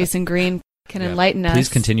expert, Jason Green, can enlighten us. Please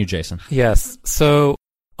continue, Jason. Yes. So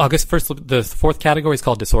I'll guess first, the fourth category is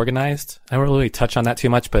called disorganized. I don't really touch on that too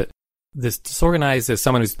much, but this disorganized is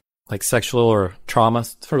someone who's like sexual or trauma,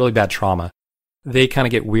 for really bad trauma. They kind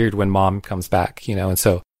of get weird when mom comes back, and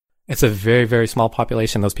so it's a very, very small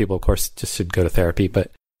population. Those people, of course, just should go to therapy,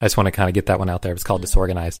 but I just want to kind of get that one out there. It's called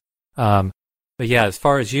disorganized. But yeah, as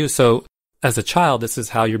far as you, so as a child, this is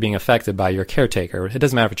how you're being affected by your caretaker. It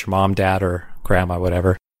doesn't matter if it's your mom, dad, or grandma,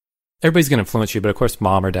 whatever. Everybody's going to influence you, but of course,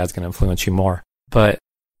 mom or dad's going to influence you more. But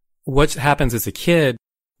what happens as a kid,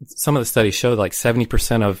 some of the studies show like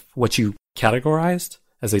 70% of what you categorized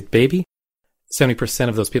as a baby, 70%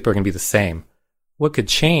 of those people are going to be the same. What could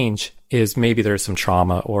change is maybe there's some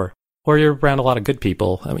trauma or you're around a lot of good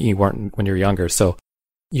people. I mean, you weren't when you're younger. So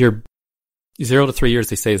your 0 to 3 years,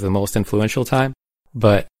 they say, is the most influential time.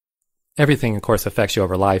 But everything, of course, affects you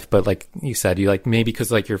over life. But like you said, you like maybe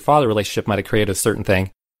because like your father relationship might have created a certain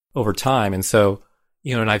thing over time. And so,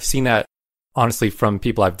 and I've seen that honestly from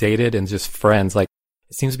people I've dated and just friends. Like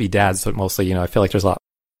it seems to be dads, but mostly, I feel like there's a lot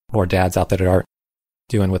more dads out there that aren't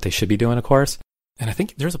doing what they should be doing, of course. And I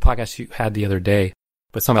think there's a podcast you had the other day,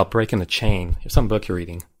 but something about breaking the chain. There's some book you're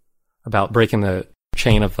reading about breaking the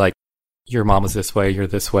chain of like, your mom was this way, you're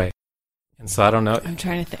this way. And so I don't know. I'm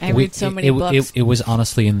trying to think. I read so many books. It was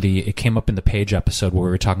honestly it came up in the Page episode where we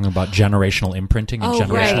were talking about generational imprinting and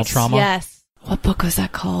generational trauma. Yes. What book was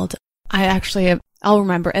that called? I'll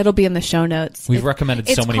remember. It'll be in the show notes. We've recommended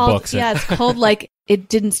so many books. Yeah, it's called like, It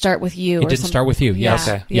Didn't Start With You. It Didn't Start With You, yes.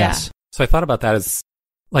 Okay. Yes. So I thought about that as,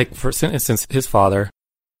 like, for instance, his father,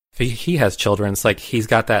 if he has children, it's like he's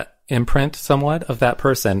got that imprint somewhat of that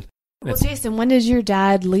person. Well, Jason, when did your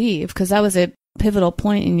dad leave? Because that was a pivotal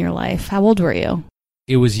point in your life. How old were you?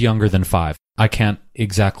 It was younger than 5. I can't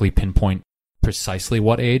exactly pinpoint precisely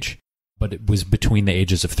what age, but it was between the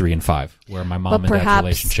ages of 3 and 5, where my mom and dad's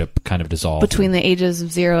relationship kind of dissolved. Between the ages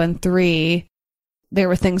of 0 and 3, there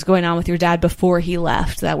were things going on with your dad before he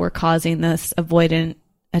left that were causing this avoidant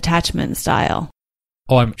attachment style.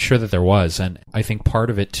 Oh, I'm sure that there was. And I think part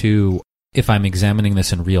of it, too, if I'm examining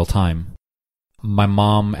this in real time, my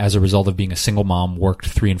mom, as a result of being a single mom, worked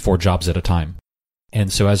 3 and 4 jobs at a time.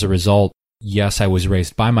 And so as a result, yes, I was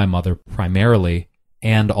raised by my mother primarily,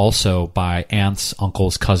 and also by aunts,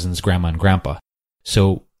 uncles, cousins, grandma, and grandpa.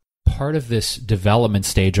 So part of this development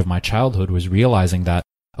stage of my childhood was realizing that,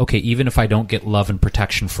 okay, even if I don't get love and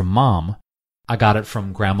protection from mom, I got it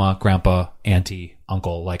from grandma, grandpa, auntie,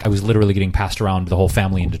 uncle. Like I was literally getting passed around the whole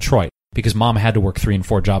family in Detroit because mom had to work 3 and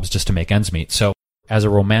 4 jobs just to make ends meet. So as a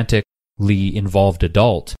romantically involved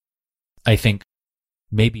adult, I think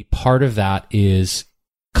maybe part of that is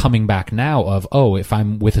coming back now of, oh, if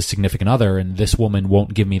I'm with a significant other and this woman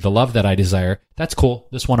won't give me the love that I desire, that's cool.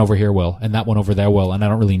 This one over here will, and that one over there will, and I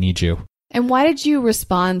don't really need you. And why did you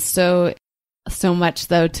respond so much,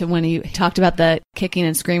 though, to when you talked about the kicking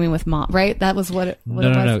and screaming with mom, right? That was what it was?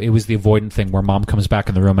 No. It was the avoidant thing where mom comes back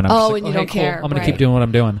in the room and I'm just like, and you don't care. Cool. I'm going to keep doing what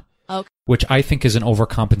I'm doing. Okay. Which I think is an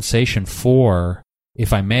overcompensation for,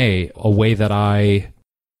 if I may, a way that I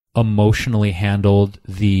emotionally handled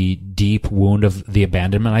the deep wound of the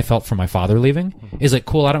abandonment I felt from my father leaving. Is like,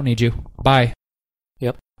 cool, I don't need you. Bye.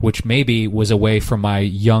 Yep. Which maybe was a way for my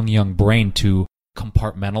young brain to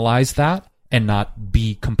compartmentalize that and not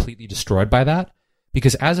be completely destroyed by that.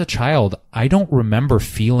 Because as a child, I don't remember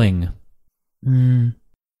feeling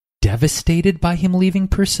devastated by him leaving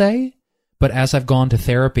per se. But as I've gone to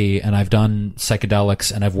therapy and I've done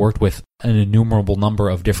psychedelics and I've worked with an innumerable number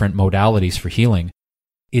of different modalities for healing,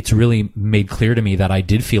 it's really made clear to me that I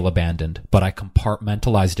did feel abandoned, but I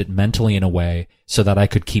compartmentalized it mentally in a way so that I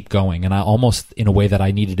could keep going. And I almost, in a way that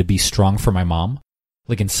I needed to be strong for my mom.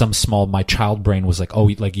 Like in some small, my child brain was like, oh,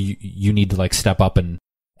 like you need to like step up and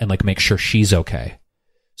like make sure she's okay.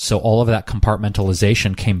 So all of that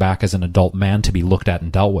compartmentalization came back as an adult man to be looked at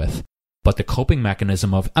and dealt with. But the coping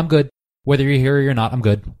mechanism of, I'm good. Whether you're here or you're not, I'm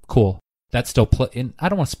good. Cool. That still, I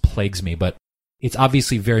don't want to plagues me, but it's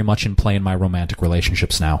obviously very much in play in my romantic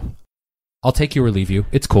relationships now. I'll take you or leave you.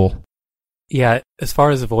 It's cool. Yeah, as far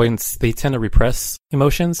as avoidance, they tend to repress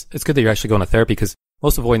emotions. It's good that you're actually going to therapy because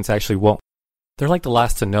most avoidants actually won't. They're like the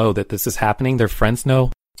last to know that this is happening. Their friends know,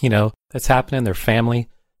 that's happening, their family,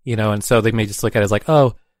 and so they may just look at it as like,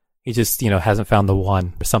 oh, he just, hasn't found the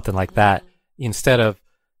one or something like that. Instead of,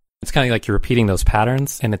 it's kind of like you're repeating those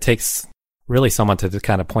patterns, and it takes really someone to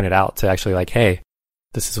kind of point it out to actually like, hey,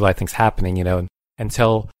 this is what I think's happening,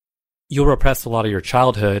 until you'll repress a lot of your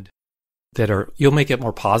childhood you'll make it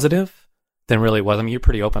more positive than really it was. I mean, you're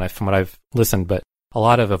pretty open from what I've listened, but a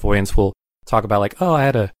lot of avoidance will talk about like, oh,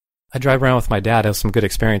 I drive around with my dad, I have some good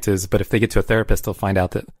experiences. But if they get to a therapist, they'll find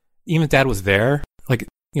out that even dad was there. Like,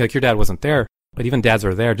 like your dad wasn't there, but even dads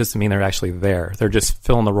are there doesn't mean they're actually there. They're just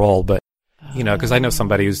filling the role. But, because I know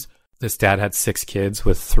somebody this dad had 6 kids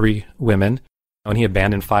with 3 women, and he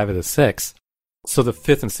abandoned 5 of the 6. So the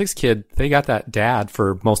 5th and 6th kid, they got that dad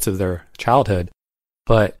for most of their childhood,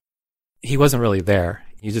 but he wasn't really there.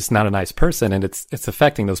 He's just not a nice person, and it's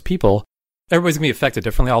affecting those people. Everybody's going to be affected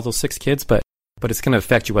differently, all those 6 kids, but it's going to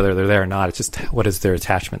affect you whether they're there or not. It's just what is their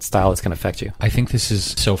attachment style that's going to affect you. I think this is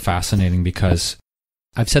so fascinating because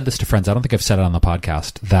I've said this to friends. I don't think I've said it on the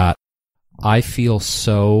podcast, that I feel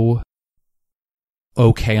so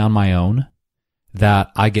okay on my own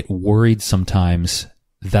that I get worried sometimes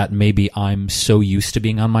that maybe I'm so used to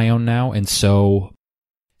being on my own now and so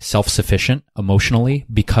self-sufficient emotionally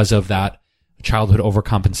because of that childhood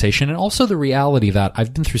overcompensation, and also the reality that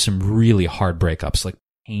I've been through some really hard breakups, like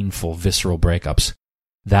painful, visceral breakups,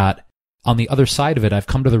 that on the other side of it, I've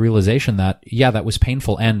come to the realization that, yeah, that was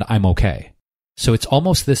painful and I'm okay. So it's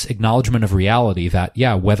almost this acknowledgement of reality that,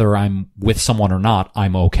 yeah, whether I'm with someone or not,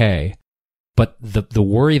 I'm okay. But the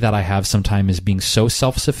worry that I have sometimes is being so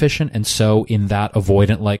self-sufficient and so in that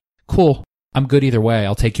avoidant, like, cool, I'm good either way,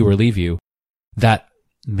 I'll take you or leave you, that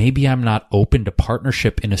maybe I'm not open to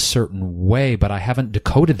partnership in a certain way, but I haven't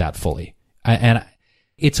decoded that fully. And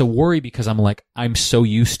it's a worry because I'm so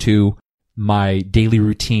used to my daily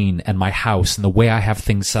routine and my house and the way I have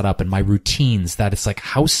things set up and my routines that it's like,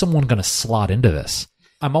 how's someone going to slot into this?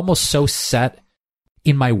 I'm almost so set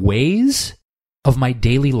in my ways of my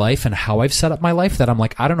daily life and how I've set up my life that I'm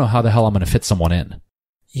like, I don't know how the hell I'm going to fit someone in.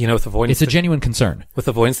 With avoidance, it's a genuine concern. With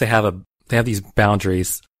avoidance, they have these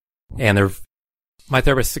boundaries, and my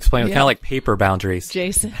therapist explained kind of like paper boundaries.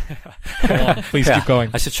 Jason. Please keep going.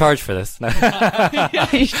 I should charge for this. Get my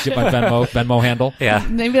Venmo handle. Yeah.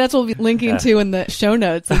 Maybe that's what we'll be linking to in the show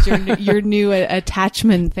notes is your new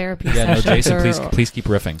attachment therapy session. Yeah, no, Jason, please keep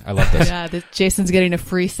riffing. I love this. Yeah, Jason's getting a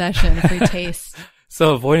free session, a free taste.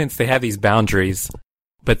 So avoidance, they have these boundaries,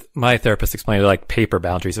 but my therapist explained it like paper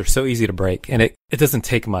boundaries. They're so easy to break, and it doesn't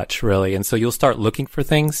take much, really. And so you'll start looking for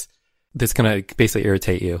things that's going to basically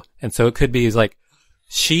irritate you. And so it could be like,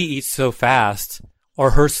 she eats so fast,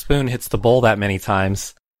 or her spoon hits the bowl that many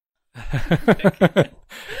times. I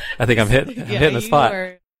think I'm hitting the spot.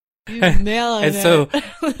 You're nailing and it. So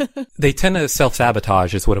they tend to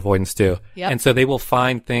self-sabotage is what avoidance do. Yep. And so they will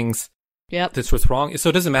find things that's what's wrong. So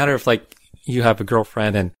it doesn't matter if like you have a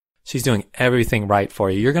girlfriend and she's doing everything right for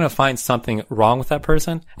you. You're going to find something wrong with that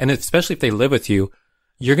person. And especially if they live with you,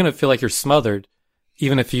 you're going to feel like you're smothered,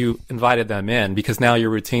 even if you invited them in, because now your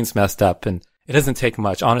routine's messed up. And it doesn't take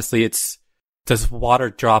much. Honestly, does water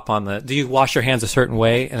drop do you wash your hands a certain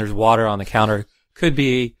way and there's water on the counter? Could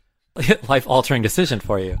be a life-altering decision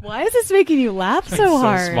for you. Why is this making you laugh so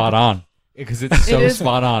hard? So spot on. Because it's so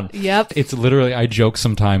spot on. Yep. It's literally, I joke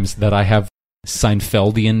sometimes that I have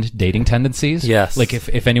Seinfeldian dating tendencies. Yes. Like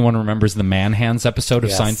if anyone remembers the Man Hands episode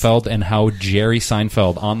of Seinfeld and how Jerry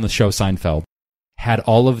Seinfeld on the show Seinfeld had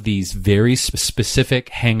all of these very specific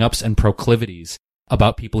hang-ups and proclivities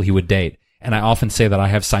about people he would date. And I often say that I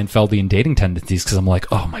have Seinfeldian dating tendencies because I'm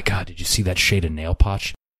like, oh my God, did you see that shade of nail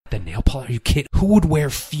polish? The nail polish? Are you kidding? Who would wear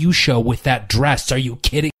fuchsia with that dress? Are you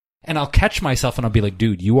kidding? And I'll catch myself and I'll be like,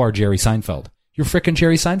 dude, you are Jerry Seinfeld. You're frickin'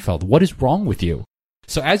 Jerry Seinfeld. What is wrong with you?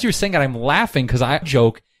 So as you're saying it, I'm laughing because I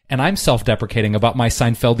joke and I'm self-deprecating about my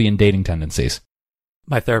Seinfeldian dating tendencies.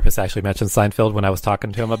 My therapist actually mentioned Seinfeld when I was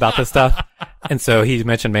talking to him about this stuff. And so he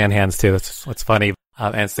mentioned Man Hands too. That's what's funny.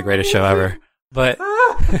 And it's the greatest show ever. But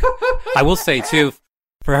I will say too,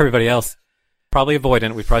 for everybody else, probably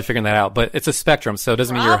avoidant. We've probably figured that out. But it's a spectrum, so it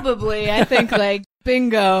doesn't mean you're... Probably. I think like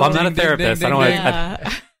bingo. Well, I'm not a therapist. I don't want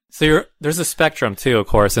to... So there's a spectrum too, of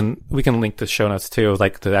course, and we can link the show notes too,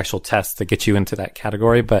 like the actual tests that get you into that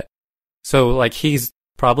category. But so like he's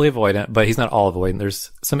probably avoidant, but he's not all avoidant.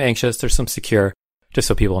 There's some anxious, there's some secure, just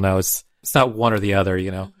so people know. It's not one or the other,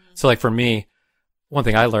 you know. Mm-hmm. So like for me, one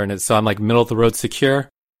thing I learned is, so I'm like middle of the road secure.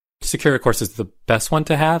 Secure, of course, is the best one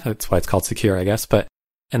to have. That's why it's called secure, I guess.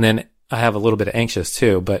 And then I have a little bit of anxious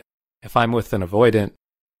too. But if I'm with an avoidant,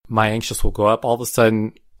 my anxious will go up. All of a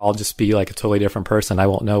sudden, I'll just be like a totally different person. I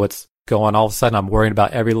won't know what's going on. All of a sudden, I'm worrying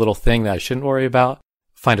about every little thing that I shouldn't worry about.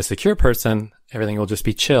 Find a secure person, everything will just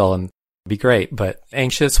be chill and be great. But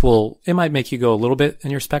anxious it might make you go a little bit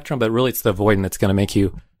in your spectrum, but really it's the avoidant that's going to make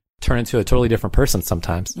you turn into a totally different person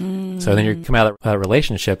sometimes. So then you come out of that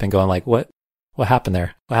relationship and going like, what happened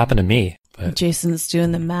there? What happened to me? But Jason's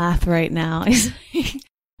doing the math right now.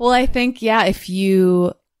 Well, I think,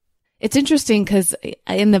 it's interesting because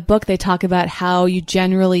in the book they talk about how you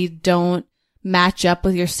generally don't match up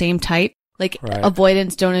with your same type. Like Right.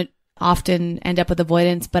 avoidance don't often end up with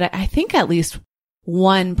avoidance, but I think at least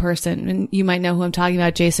one person, and you might know who I'm talking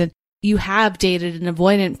about, Jason, you have dated an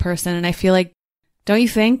avoidant person. And I feel like, don't you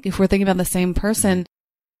think, if we're thinking about the same person,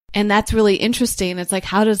 and that's really interesting. It's like,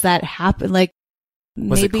 how does that happen? Like,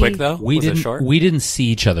 Was it quick though? Was it short? We didn't see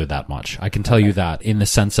each other that much. I can tell you that, in the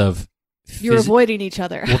sense of You're avoiding each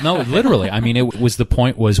other. Well, no, literally. I mean, it was the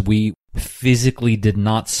point was we physically did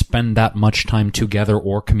not spend that much time together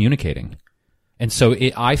or communicating. And so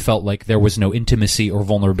I felt like there was no intimacy or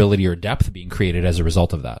vulnerability or depth being created as a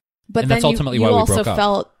result of that. But and then that's ultimately you why we also broke up.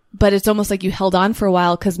 felt, but it's almost like you held on for a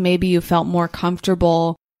while because maybe you felt more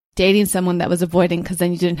comfortable dating someone that was avoiding because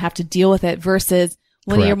then you didn't have to deal with it, versus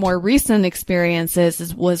one of your Correct. more recent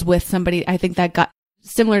experiences was with somebody, I think that got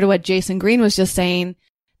similar to what Jason Green was just saying,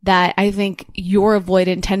 that I think your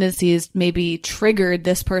avoidant tendencies maybe triggered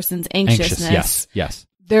this person's anxiousness. Yes.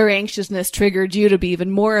 Their anxiousness triggered you to be even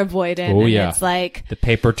more avoidant. Oh, and yeah. It's like, The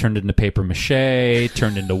paper turned into paper mache,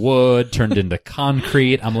 turned into wood, turned into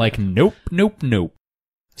concrete. I'm like, nope.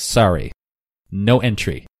 Sorry. No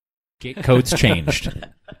entry. Gate codes changed.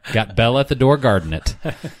 Got Bell at the door guarding it.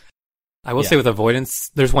 I will say with avoidance,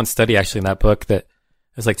 there's one study actually in that book that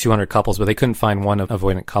is like 200 couples, but they couldn't find one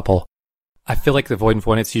avoidant couple. I feel like the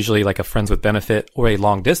avoidance usually like a friends with benefit or a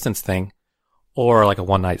long distance thing or like a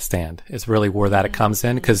one night stand is really where that it comes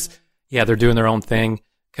in. Cause yeah, they're doing their own thing.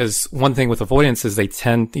 Cause one thing with avoidance is they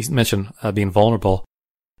tend, you mentioned being vulnerable,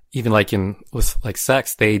 even like with like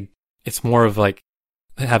sex, it's more of like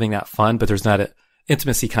having that fun, but there's not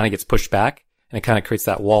intimacy kind of gets pushed back and it kind of creates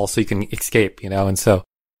that wall so you can escape, And so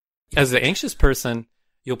as an anxious person,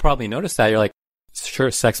 you'll probably notice that you're like, sure,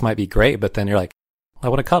 sex might be great, but then you're like, I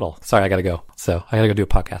want to cuddle. Sorry, I got to go. So I got to go do a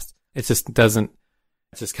podcast. It's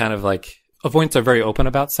just kind of like avoidants are very open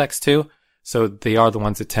about sex too. So they are the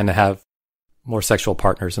ones that tend to have more sexual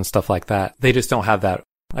partners and stuff like that. They just don't have that,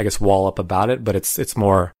 I guess, wall up about it, but it's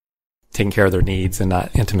more taking care of their needs and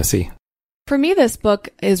not intimacy. for me, this book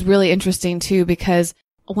is really interesting too, because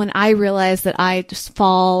when I realized that I just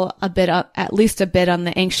fall a bit up, at least a bit on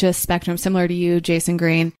the anxious spectrum, similar to you, Jason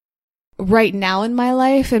Green, right now in my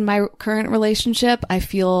life, in my current relationship, I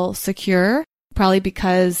feel secure, probably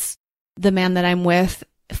because the man that I'm with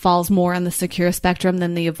falls more on the secure spectrum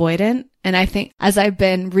than the avoidant. And I think as I've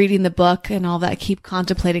been reading the book and all that, I keep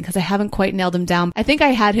contemplating because I haven't quite nailed him down. I think I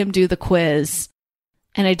had him do the quiz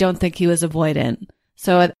and I don't think he was avoidant.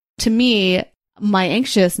 So to me, my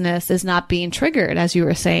anxiousness is not being triggered, as you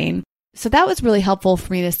were saying. So that was really helpful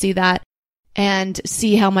for me to see that and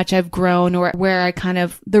see how much I've grown, or where I kind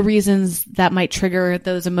of, the reasons that might trigger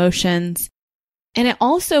those emotions. And it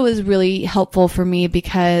also is really helpful for me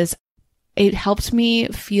because it helped me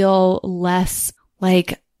feel less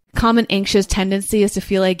like common anxious tendency is to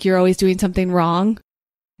feel like you're always doing something wrong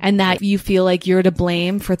and that you feel like you're to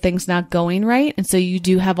blame for things not going right. And so you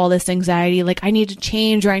do have all this anxiety, like I need to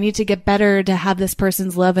change or I need to get better to have this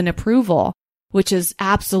person's love and approval, which is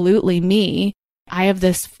absolutely me. I have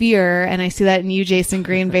this fear, and I see that in you, Jason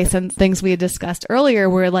Green, based on things we had discussed earlier,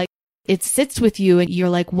 where like it sits with you and you're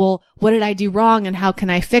like, well, what did I do wrong and how can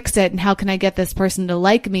I fix it? And how can I get this person to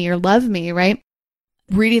like me or love me, right?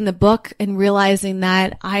 Reading the book and realizing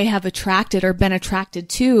that I have attracted or been attracted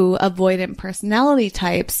to avoidant personality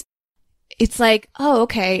types, it's like, oh,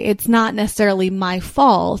 okay, it's not necessarily my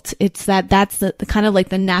fault. It's that's the kind of like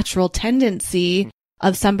the natural tendency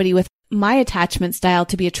of somebody with my attachment style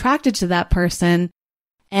to be attracted to that person.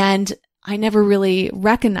 And I never really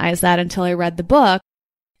recognized that until I read the book.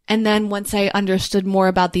 And then once I understood more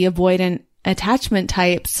about the avoidant attachment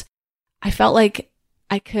types, I felt like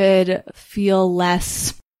I could feel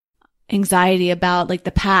less anxiety about like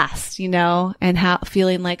the past, and how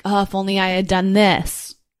feeling like, oh, if only I had done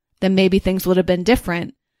this, then maybe things would have been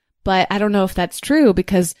different. But I don't know if that's true,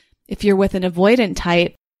 because if you're with an avoidant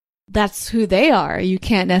type, that's who they are. You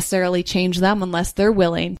can't necessarily change them unless they're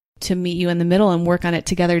willing to meet you in the middle and work on it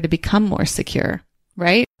together to become more secure,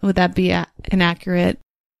 right? Would that be inaccurate?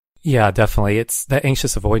 Yeah, definitely. It's that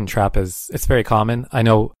anxious avoidant trap it's very common. I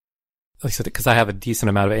know, like I said, because I have a decent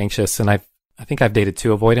amount of anxious, and I think I've dated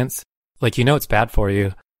 2 avoidants. Like, it's bad for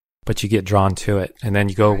you, but you get drawn to it, and then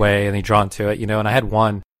you go away and you're drawn to it, and I had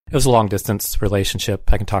one, it was a long distance relationship.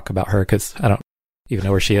 I can talk about her because I don't even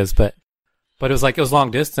know where she is, but it was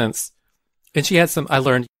long distance, and she had I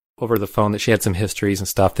learned over the phone that she had some histories and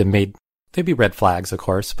stuff that they'd be red flags, of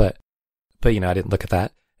course, but I didn't look at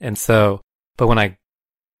that. And so, but when I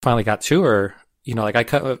finally got to her, like I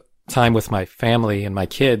cut time with my family and my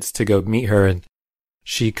kids to go meet her, and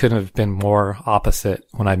she couldn't have been more opposite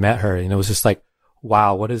when I met her. And it was just like,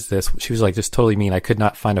 wow, what is this? She was like, just totally mean. I could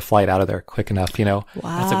not find a flight out of there quick enough, you know? Wow.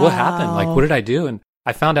 And I was like, what happened? Like, what did I do? And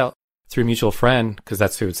I found out through a mutual friend, because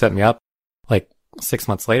that's who had set me up, like 6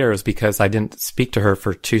 months later, it was because I didn't speak to her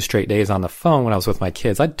for 2 straight days on the phone when I was with my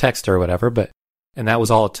kids. I'd text her or whatever, and that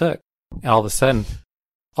was all it took. And all of a sudden,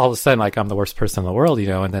 like, I'm the worst person in the world, you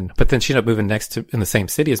know? But then she ended up moving in the same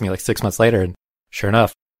city as me, like 6 months later. And sure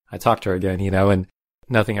enough, I talked to her again, you know, and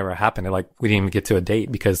nothing ever happened. And like, we didn't even get to a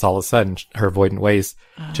date because all of a sudden her avoidant ways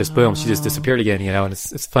just boom, she just disappeared again, you know? And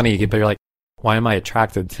it's funny, but you're like, why am I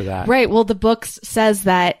attracted to that? Right. Well, the book says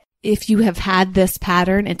that if you have had this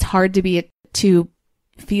pattern, it's hard to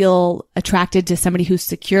feel attracted to somebody who's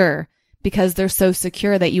secure because they're so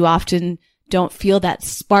secure that you often don't feel that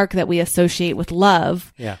spark that we associate with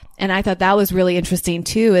love. Yeah. And I thought that was really interesting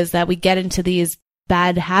too, is that we get into these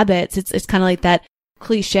bad habits. It's kind of like that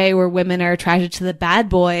cliche where women are attracted to the bad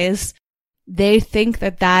boys. They think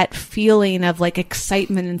that feeling of like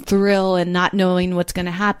excitement and thrill and not knowing what's going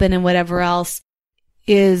to happen and whatever else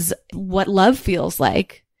is what love feels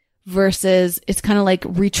like, versus it's kind of like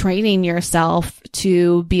retraining yourself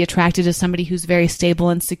to be attracted to somebody who's very stable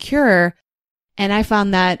and secure. And I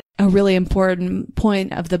found that a really important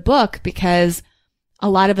point of the book because a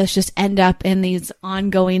lot of us just end up in these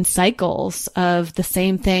ongoing cycles of the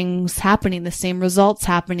same things happening, the same results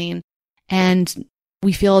happening. And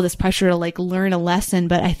we feel this pressure to like learn a lesson,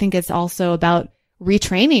 but I think it's also about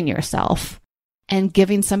retraining yourself and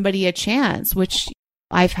giving somebody a chance, which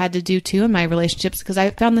I've had to do too in my relationships because I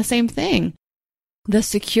found the same thing. The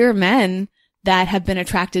secure men that have been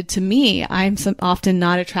attracted to me, I'm often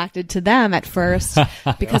not attracted to them at first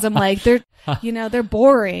because I'm like, they're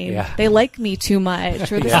boring. Yeah. They like me too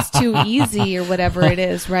much, or this is too easy, or whatever it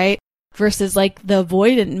is, right? Versus like the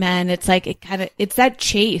avoidant men, it's like it's that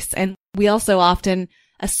chase. And we also often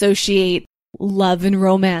associate love and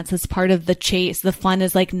romance as part of the chase. The fun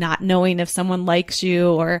is like not knowing if someone likes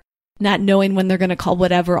you or not knowing when they're going to call,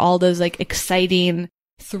 whatever, all those like exciting,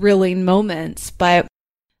 thrilling moments. But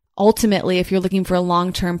ultimately, if you're looking for a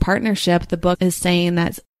long-term partnership, the book is saying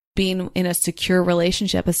that being in a secure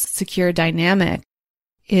relationship, a secure dynamic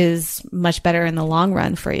is much better in the long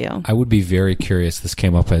run for you. I would be very curious, this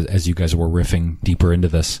came up as you guys were riffing deeper into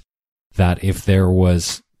this, that if there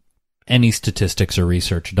was any statistics or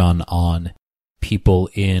research done on people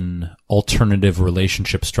in alternative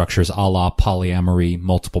relationship structures, a la polyamory,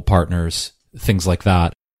 multiple partners, things like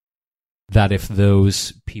that, that if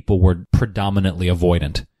those people were predominantly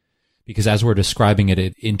avoidant. Because as we're describing it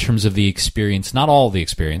in terms of the experience, not all the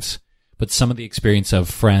experience, but some of the experience of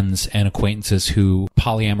friends and acquaintances who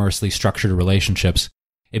polyamorously structured relationships,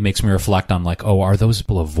 it makes me reflect on like, oh, are those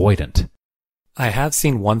people avoidant? I have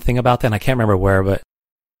seen one thing about that, and I can't remember where,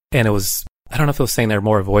 and it was, I don't know if it was saying they're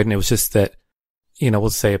more avoidant. It was just that, you know, we'll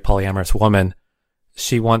say a polyamorous woman,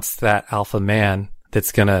 she wants that alpha man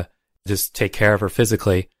that's going to just take care of her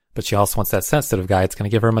physically, but she also wants that sensitive guy that's going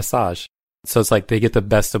to give her a massage. So it's like they get the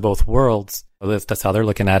best of both worlds. That's how they're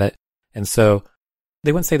looking at it. And so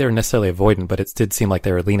they wouldn't say they were necessarily avoidant, but it did seem like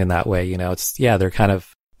they were leaning that way. You know, they're kind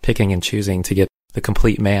of picking and choosing to get the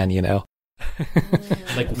complete man, you know.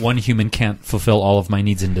 Like one human can't fulfill all of my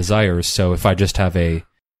needs and desires. So if I just have a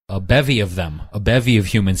bevy of them, a bevy of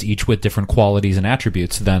humans, each with different qualities and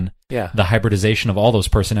attributes, then the hybridization of all those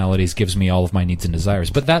personalities gives me all of my needs and desires.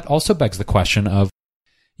 But that also begs the question of,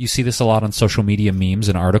 you see this a lot on social media memes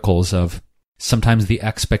and articles of sometimes the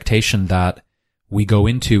expectation that we go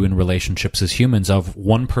into in relationships as humans of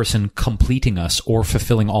one person completing us or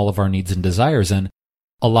fulfilling all of our needs and desires. And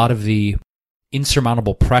a lot of the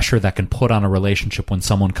insurmountable pressure that can put on a relationship when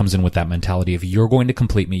someone comes in with that mentality of you're going to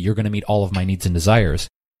complete me, you're going to meet all of my needs and desires,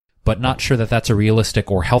 but not sure that that's a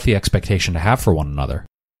realistic or healthy expectation to have for one another.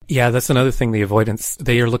 Yeah, that's another thing, the avoidance.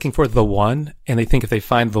 They are looking for the one, and they think if they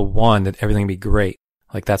find the one that everything will be great.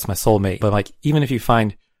 Like, that's my soulmate. But like, even if you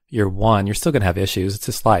find your one, you're still going to have issues. It's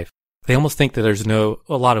just life. They almost think that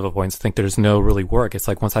a lot of avoidants think there's no really work. It's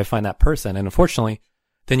like, once I find that person, and unfortunately,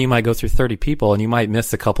 then you might go through 30 people and you might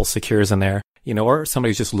miss a couple secures in there, you know, or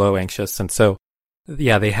somebody's just low anxious. And so,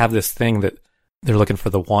 yeah, they have this thing that they're looking for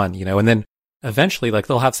the one, you know, and then eventually, like,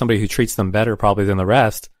 they'll have somebody who treats them better probably than the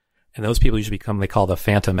rest. And those people usually become, they call the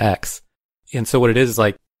phantom X. And so what it is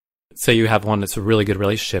like, say you have one that's a really good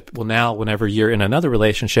relationship. Well, now whenever you're in another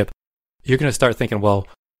relationship, you're going to start thinking, well,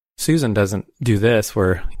 Susan doesn't do this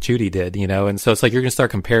where Judy did, you know? And so it's like you're going to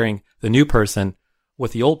start comparing the new person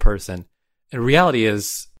with the old person. And reality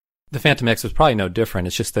is the Phantom X was probably no different.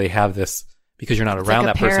 It's just they have this, because you're not around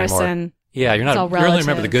that person anymore. Yeah, you're not, you only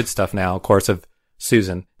remember the good stuff now, of course, of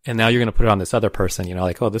Susan. And now you're going to put it on this other person, you know,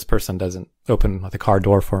 like, oh, this person doesn't open the car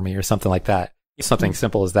door for me or something like that. something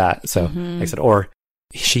simple as that. So like I said, or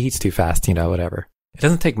she eats too fast, whatever. It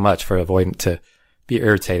doesn't take much for avoidant to be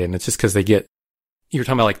irritated. And it's just because you were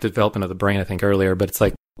talking about like the development of the brain, I think earlier, but it's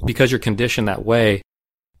like, because you're conditioned that way,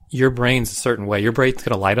 your brain's a certain way, your brain's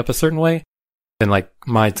going to light up a certain way, and like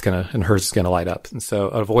mine's and hers is going to light up. And so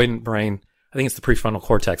an avoidant brain, I think it's the prefrontal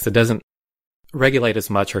cortex, it doesn't regulate as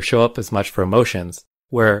much or show up as much for emotions,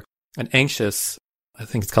 where an anxious, I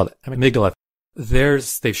think it's called amygdala,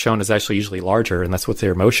 they've shown is actually usually larger, and that's with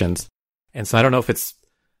their emotions. And so I don't know if it's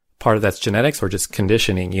part of that's genetics or just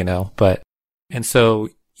conditioning, and so,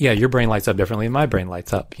 yeah, your brain lights up differently and my brain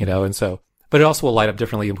lights up, and so, but it also will light up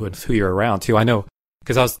differently with who you're around too. I know,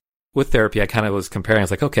 because I was with therapy, I kind of was comparing, I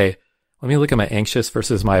was like, okay, let me look at my anxious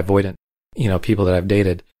versus my avoidant, people that I've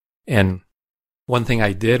dated. And one thing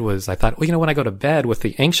I did was I thought, well, when I go to bed with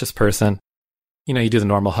the anxious person, you do the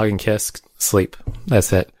normal hug and kiss, sleep.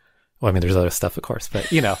 That's it. Well, I mean, there's other stuff, of course, but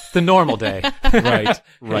the normal day.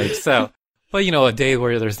 Right. So, but a day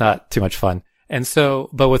where there's not too much fun. And so,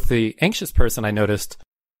 but with the anxious person, I noticed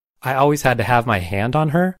I always had to have my hand on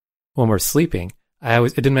her when we're sleeping.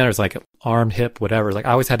 It didn't matter. It was like arm, hip, whatever. Like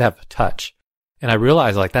I always had to have a touch. And I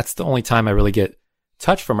realized like that's the only time I really get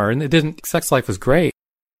touch from her. And sex life was great,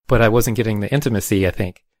 but I wasn't getting the intimacy, I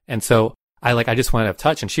think. And so I just wanted to have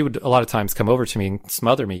touch, and she would a lot of times come over to me and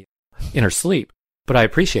smother me in her sleep. But I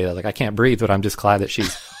appreciate it. Like I can't breathe, but I'm just glad that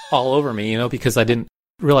she's all over me, because I didn't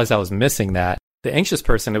realize I was missing that. The anxious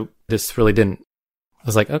person, this really didn't. I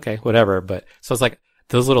was like, okay, whatever. But so it's like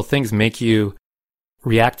those little things make you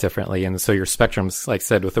react differently, and so your spectrum's, like I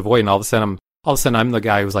said, with avoidant. All of a sudden, I'm the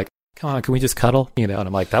guy who's like, come on, can we just cuddle? And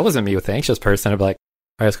I'm like, that wasn't me with the anxious person. I'd be like,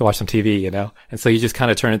 all right, let's go watch some TV, And so you just kind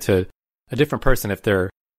of turn into a different person if they're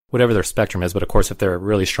whatever their spectrum is. But of course, if they're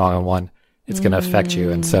really strong on one, it's going to affect you.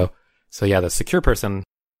 And so yeah, the secure person,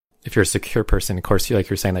 if you're a secure person, of course, like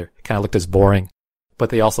you're saying, they kind of looked as boring, but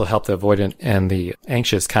they also help the avoidant and the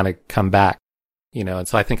anxious kind of come back, And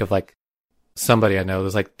so I think of like somebody I know,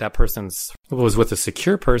 there's like that was with a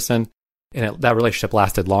secure person, and that relationship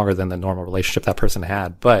lasted longer than the normal relationship that person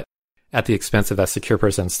had, but at the expense of that secure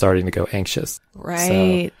person starting to go anxious.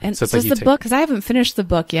 Right. And so does the book, because I haven't finished the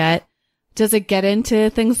book yet, does it get into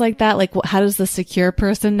things like that? Like how does the secure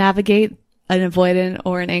person navigate an avoidant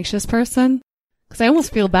or an anxious person? Because I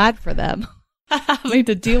almost feel bad for them having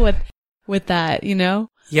to deal with that,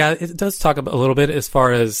 Yeah, it does talk about a little bit as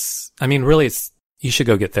far as, I mean, really, you should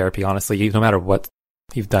go get therapy, honestly. No matter what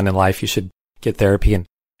you've done in life, you should get therapy. And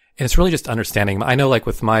it's really just understanding. I know, like,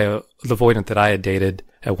 with the avoidant that I had dated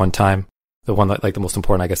at one time, the one that, like, the most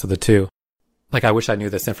important, I guess, of the two, like, I wish I knew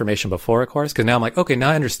this information before, of course, because now I'm like, okay,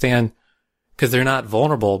 now I understand, because they're not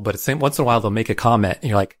vulnerable, but once in a while they'll make a comment, and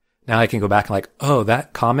you're like, now I can go back and like, oh,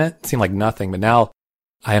 that comment seemed like nothing, but now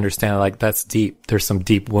I understand, like, that's deep. There's some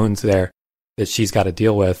deep wounds there that she's got to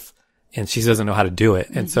deal with, and she doesn't know how to do it.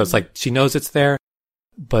 And so it's like, she knows it's there,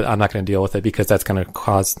 but I'm not going to deal with it because that's going to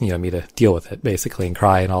cause, me to deal with it basically and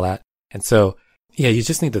cry and all that. And so, yeah, you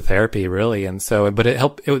just need the therapy really. And so, but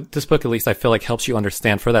this book, at least I feel like helps you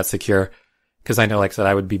understand for that secure, because I know, like I said,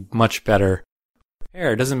 I would be much better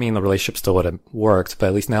prepared. It doesn't mean the relationship still would have worked, but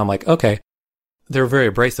at least now I'm like, okay, they're very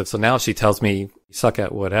abrasive. So now she tells me, suck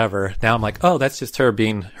at whatever. Now I'm like, oh, that's just her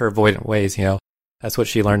being her avoidant ways, That's what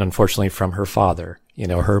she learned, unfortunately, from her father,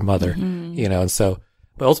 her mother, and so,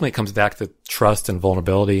 but ultimately it comes back to trust and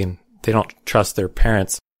vulnerability, and they don't trust their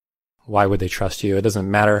parents. Why would they trust you? It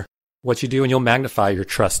doesn't matter what you do, and you'll magnify your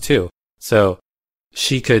trust too. So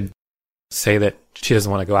she could say that she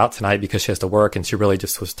doesn't want to go out tonight because she has to work, and she really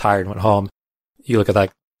just was tired and went home. You look at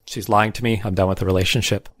that, she's lying to me. I'm done with the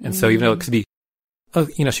relationship. And so, even though it could be, oh,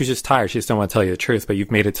 she's just tired. She just don't want to tell you the truth, but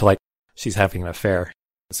you've made it to like, she's having an affair.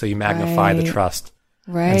 So you magnify the trust.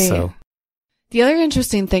 Right. And so the other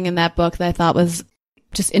interesting thing in that book that I thought was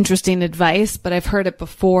just interesting advice, but I've heard it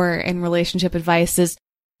before in relationship advice, is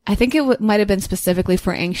I think it might have been specifically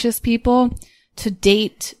for anxious people to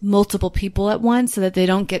date multiple people at once so that they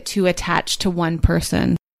don't get too attached to one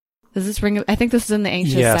person. Does this ring? I think this is in the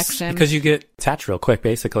anxious section. Because you get attached real quick,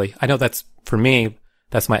 basically. I know that's, for me,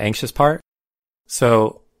 that's my anxious part.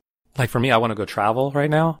 So, like for me, I want to go travel right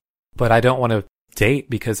now, but I don't want to date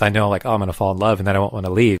because I know, like, oh, I'm going to fall in love and then I won't want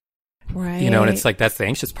to leave. Right. And it's like, that's the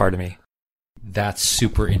anxious part of me. That's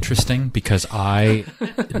super interesting because I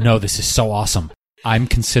know this is so awesome. I'm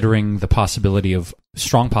considering the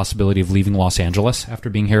strong possibility of leaving Los Angeles after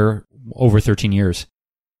being here over 13 years.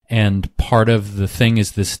 And part of the thing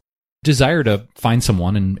is this desire to find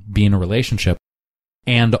someone and be in a relationship.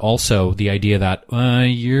 And also the idea that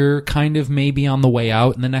you're kind of maybe on the way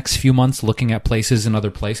out in the next few months looking at places in other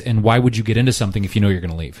places. And why would you get into something if you know you're going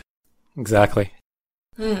to leave? Exactly.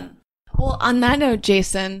 Well, on that note,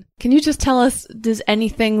 Jason, can you just tell us, does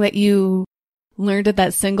anything that you learned at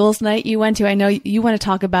that singles night you went to? I know you want to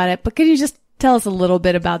talk about it, but could you just tell us a little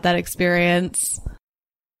bit about that experience?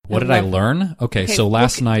 What did I learn? Okay, so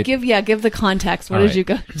last night... Give the context. Where did you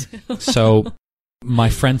go to? So my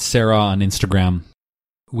friend Sarah on Instagram,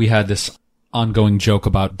 we had this ongoing joke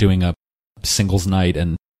about doing a singles night,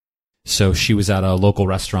 and so she was at a local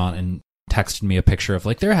restaurant and texted me a picture of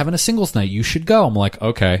like, they're having a singles night, you should go. I'm like,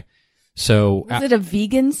 okay. So was it a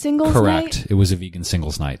vegan singles night? Correct. It was a vegan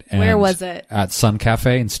singles night. And where was it? At Sun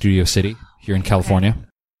Cafe in Studio City here in California. Okay.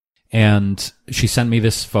 And she sent me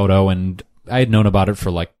this photo, and I had known about it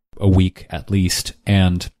for like a week at least.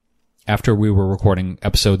 And after we were recording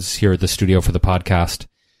episodes here at the studio for the podcast,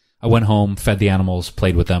 I went home, fed the animals,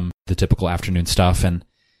 played with them, the typical afternoon stuff. And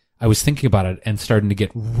I was thinking about it and starting to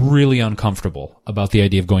get really uncomfortable about the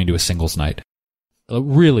idea of going to a singles night.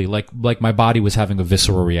 Really, like my body was having a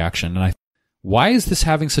visceral reaction. And why is this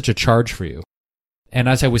having such a charge for you? And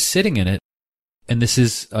as I was sitting in it, and this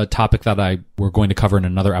is a topic that we're going to cover in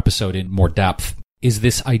another episode in more depth, is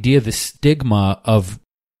this idea, this stigma of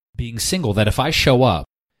being single, that if I show up,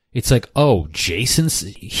 it's like, oh,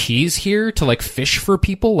 he's here to like fish for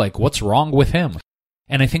people? Like, what's wrong with him?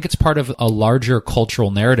 And I think it's part of a larger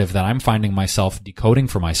cultural narrative that I'm finding myself decoding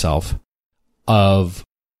for myself of,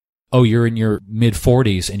 oh, you're in your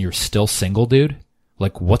mid-40s and you're still single, dude?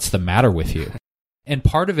 Like, what's the matter with you? And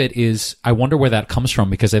part of it is, I wonder where that comes from,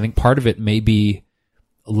 because I think part of it may be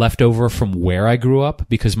left over from where I grew up,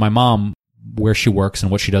 because my mom, where she works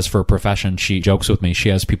and what she does for a profession, she jokes with me. She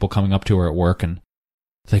has people coming up to her at work and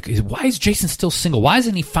like, why is Jason still single? Why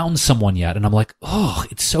hasn't he found someone yet? And I'm like, oh,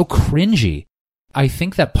 it's so cringy. I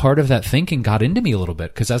think that part of that thinking got into me a little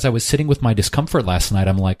bit, because as I was sitting with my discomfort last night,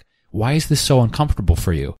 I'm like, why is this so uncomfortable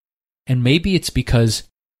for you? And maybe it's because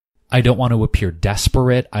I don't want to appear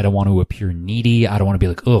desperate. I don't want to appear needy. I don't want to be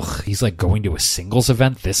like, ugh, he's like going to a singles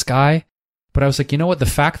event, this guy. But I was like, you know what? The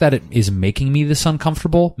fact that it is making me this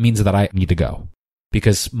uncomfortable means that I need to go.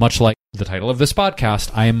 Because much like the title of this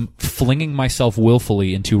podcast, I am flinging myself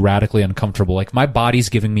willfully into radically uncomfortable. Like, my body's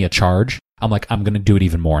giving me a charge. I'm like, I'm going to do it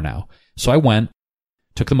even more now. So I went,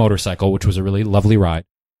 took the motorcycle, which was a really lovely ride.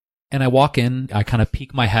 And I walk in, I kind of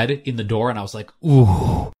peek my head in the door, and I was like,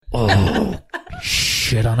 ooh, oh,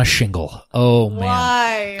 shit on a shingle. Oh, man.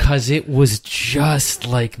 Why? Because it was just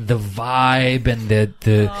like the vibe and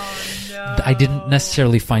I didn't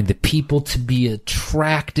necessarily find the people to be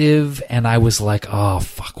attractive, and I was like, oh,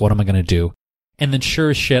 fuck, what am I going to do? And then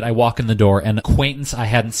sure as shit, I walk in the door, and an acquaintance I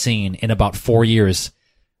hadn't seen in about 4 years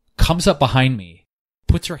comes up behind me,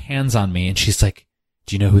 puts her hands on me, and she's like,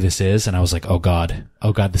 do you know who this is? And I was like, oh God,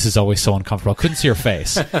 this is always so uncomfortable. I couldn't see her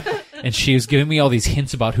face. And she was giving me all these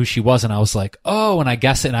hints about who she was, and I was like, oh, and I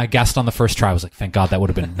guessed on the first try. I was like, thank God, that would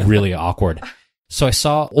have been really awkward. So I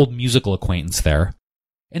saw old musical acquaintance there.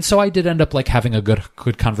 And so I did end up like having a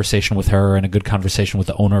good conversation with her and a good conversation with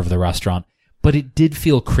the owner of the restaurant, but it did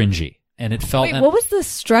feel cringy. And it felt... Wait, what was the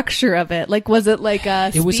structure of it? Like, was it like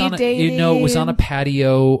a it was speed dating? It was on a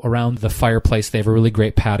patio around the fireplace. They have a really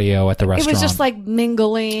great patio at the restaurant. It was just like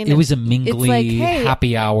mingling. It was a mingly like, hey,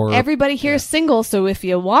 happy hour. Everybody here is single, so if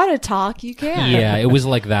you want to talk, you can. Yeah, it was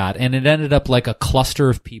like that. And it ended up like a cluster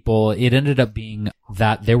of people. It ended up being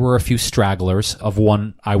that there were a few stragglers. Of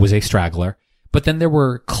one, I was a straggler. But then there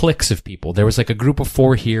were cliques of people. There was like a group of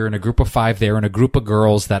 4 here and a group of 5 there and a group of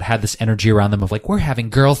girls that had this energy around them of like, we're having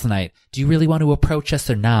girls' night. Do you really want to approach us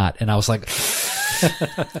or not? And I was like,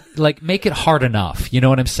 like, make it hard enough. You know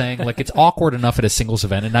what I'm saying? Like, it's awkward enough at a singles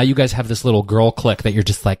event. And now you guys have this little girl clique that you're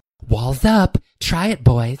just like, walls up. Try it,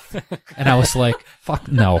 boys. And I was like, fuck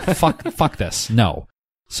this. No.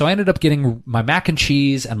 So I ended up getting my mac and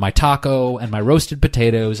cheese and my taco and my roasted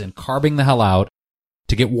potatoes and carving the hell out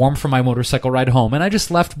to get warm for my motorcycle ride home. And I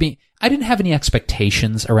just left I didn't have any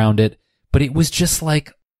expectations around it, but it was just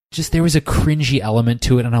like, there was a cringy element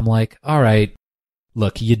to it. And I'm like, all right,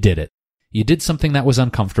 look, you did it. You did something that was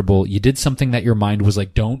uncomfortable. You did something that your mind was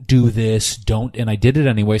like, don't do this, don't. And I did it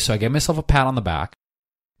anyway. So I gave myself a pat on the back,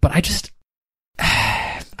 but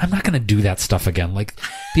I'm not going to do that stuff again. Like,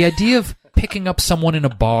 the idea of picking up someone in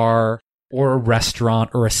a bar or a restaurant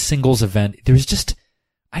or a singles event, there's just,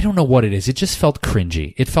 I don't know what it is. It just felt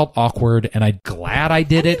cringy. It felt awkward, and I'm glad I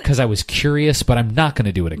did it because I was curious, but I'm not going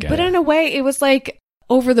to do it again. But in a way, it was like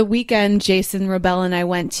over the weekend, Jason Rebell and I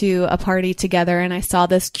went to a party together, and I saw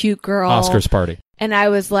this cute girl. Oscar's party. And I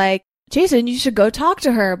was like, Jason, you should go talk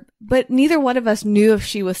to her. But neither one of us knew if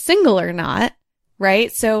she was single or not,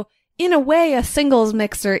 right? So in a way, a singles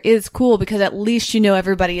mixer is cool because at least you know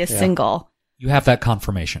everybody is single. You have that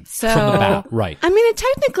confirmation from the bat, right? I mean, it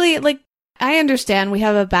technically, like, I understand we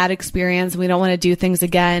have a bad experience and we don't want to do things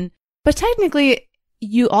again. But technically,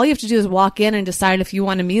 all you have to do is walk in and decide if you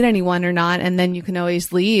want to meet anyone or not, and then you can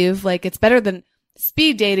always leave. Like, it's better than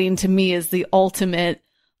speed dating. To me is the ultimate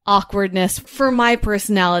awkwardness for my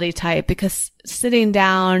personality type, because sitting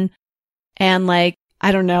down and like,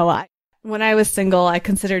 I don't know, when I was single, I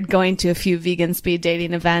considered going to a few vegan speed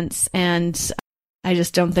dating events, and I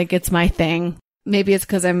just don't think it's my thing. Maybe it's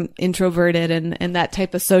because I'm introverted and that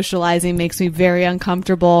type of socializing makes me very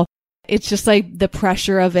uncomfortable. It's just like the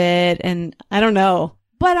pressure of it, and I don't know.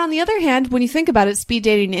 But on the other hand, when you think about it, speed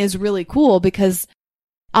dating is really cool because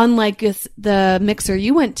unlike the mixer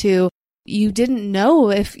you went to, you didn't know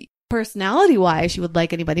if personality-wise you would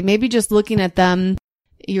like anybody. Maybe just looking at them,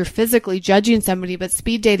 you're physically judging somebody, but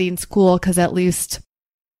speed dating's cool because at least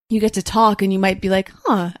you get to talk and you might be like,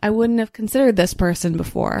 I wouldn't have considered this person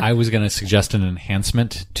before. I was going to suggest an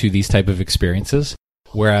enhancement to these type of experiences.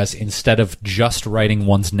 Whereas instead of just writing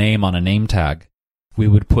one's name on a name tag, we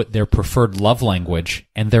would put their preferred love language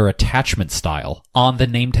and their attachment style on the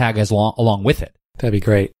name tag along with it. That'd be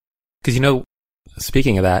great. Because,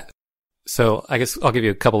 speaking of that, so I guess I'll give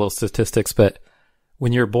you a couple little statistics, but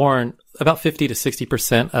when you're born, about 50 to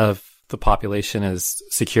 60% of the population is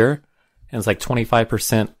secure, and it's like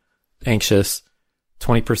 25% anxious,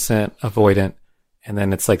 20% avoidant, and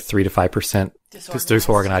then it's like 3 to 5%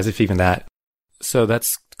 disorganized, if even that. So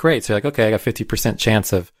that's great. So you're like, okay, I got 50%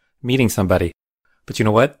 chance of meeting somebody. But you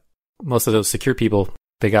know what? Most of those secure people,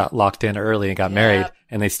 they got locked in early and got married,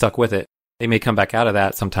 and they stuck with it. They may come back out of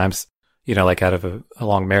that sometimes, like out of a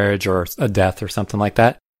long marriage or a death or something like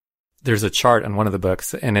that. There's a chart on one of the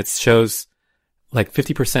books, and it shows like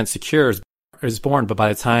 50% secure is born, but by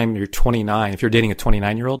the time you're 29, if you're dating a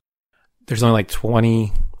 29-year-old, there's only like 20,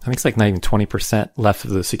 I think it's like not even 20% left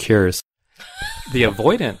of the secures. The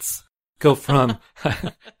avoidance go from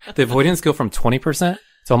 20%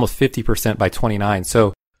 to almost 50% by 29.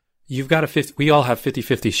 So you've got we all have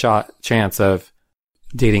 50-50 shot chance of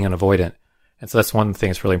dating an avoidant. And so that's one thing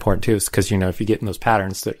that's really important too, is because, if you get in those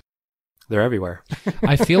patterns, they're everywhere.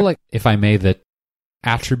 I feel like, if I may, that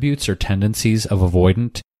attributes or tendencies of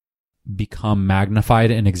avoidant become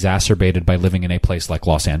magnified and exacerbated by living in a place like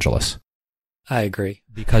Los Angeles. I agree.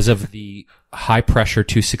 Because of the high pressure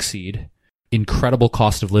to succeed, incredible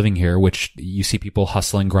cost of living here, which you see people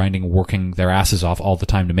hustling, grinding, working their asses off all the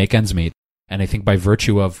time to make ends meet. And I think by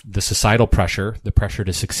virtue of the societal pressure, the pressure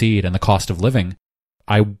to succeed, and the cost of living,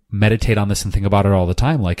 I meditate on this and think about it all the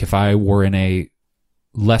time. Like, if I were in a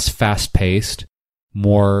less fast-paced,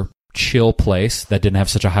 more chill place that didn't have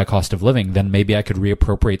such a high cost of living, then maybe I could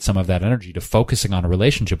reappropriate some of that energy to focusing on a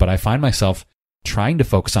relationship. But I find myself trying to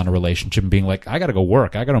focus on a relationship and being like, I got to go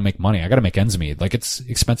work. I got to make money. I got to make ends meet. Like, it's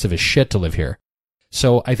expensive as shit to live here.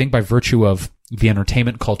 So I think by virtue of the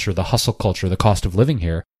entertainment culture, the hustle culture, the cost of living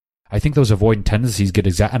here, I think those avoidant tendencies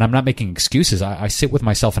get and I'm not making excuses. I sit with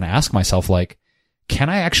myself and ask myself, like, can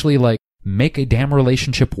I actually make a damn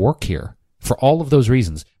relationship work here? For all of those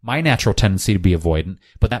reasons, my natural tendency to be avoidant,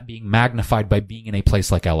 but that being magnified by being in a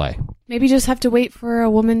place like LA. Maybe you just have to wait for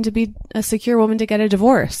a secure woman to get a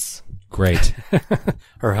divorce. Great.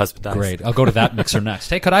 Her husband dies. Great. I'll go to that mixer next.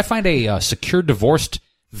 Hey, could I find a secure divorced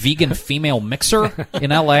vegan female mixer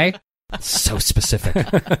in LA? So specific.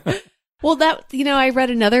 Well, I read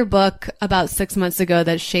another book about 6 months ago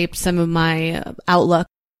that shaped some of my outlook.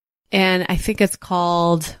 And I think it's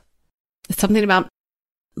something about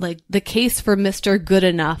like The Case for Mr. Good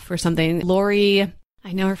Enough or something. Lori,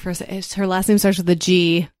 I know her last name starts with a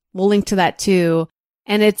G. We'll link to that too.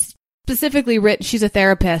 And it's specifically written, she's a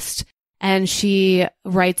therapist, and she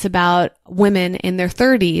writes about women in their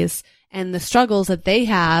 30s and the struggles that they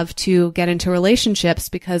have to get into relationships,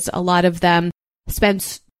 because a lot of them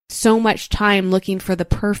spend so much time looking for the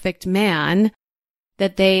perfect man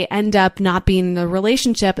that they end up not being in the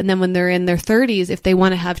relationship. And then when they're in their 30s, if they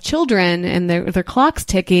want to have children and their clock's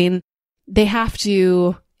ticking, they have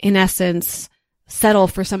to, in essence, settle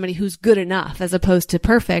for somebody who's good enough as opposed to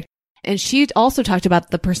perfect. And she also talked about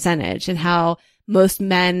the percentage and how most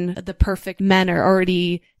men, the perfect men, are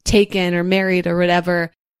already taken or married or whatever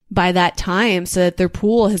by that time, so that their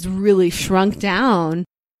pool has really shrunk down.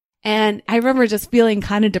 And I remember just feeling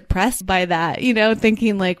kind of depressed by that,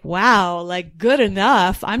 thinking like, wow, like, good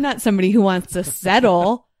enough. I'm not somebody who wants to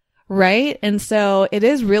settle, right? And so it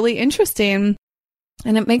is really interesting.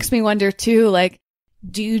 And it makes me wonder too, like,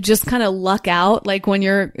 do you just kind of luck out, like, when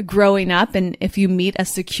you're growing up and if you meet a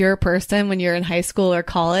secure person when you're in high school or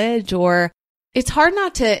college? Or it's hard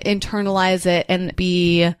not to internalize it and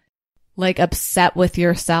be like upset with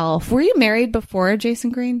yourself. Were you married before,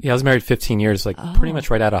 Jason Green? Yeah, I was married 15 years, pretty much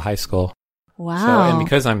right out of high school. Wow. So, and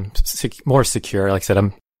because I'm more secure, like I said,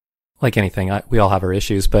 I'm like anything, we all have our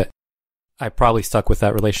issues, but I probably stuck with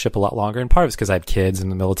that relationship a lot longer. And part of it's because I had kids in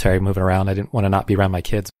the military moving around. I didn't want to not be around my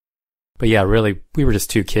kids. But yeah, really, we were just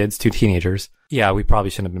two kids, two teenagers. Yeah, we probably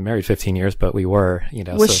shouldn't have been married 15 years, but we were,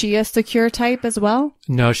 Was she a secure type as well?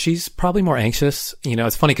 No, she's probably more anxious.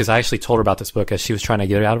 It's funny because I actually told her about this book as she was trying to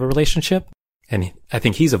get out of a relationship. And I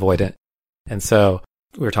think he's avoidant. And so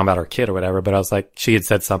we were talking about our kid or whatever, but I was like, she had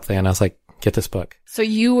said something and I was like, get this book. So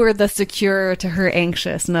you were the secure to her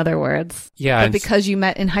anxious, in other words. Yeah. But because you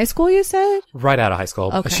met in high school, you said? Right out of high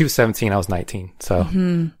school. Okay. She was 17, I was 19. So,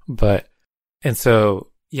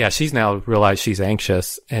 yeah, she's now realized she's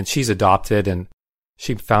anxious and she's adopted and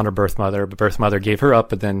she found her birth mother, but birth mother gave her up,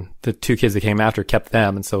 but then the two kids that came after kept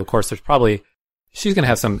them. And so, of course, she's going to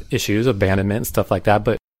have some issues, abandonment and stuff like that.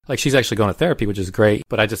 But like, she's actually going to therapy, which is great.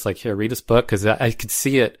 But I just like, here, read this book because I could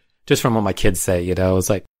see it just from what my kids say, it was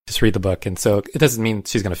like, just read the book. And so it doesn't mean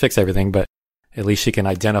she's going to fix everything, but at least she can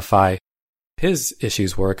identify his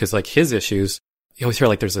issues were because like his issues, you always hear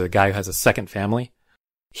like there's a guy who has a second family.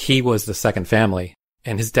 He was the second family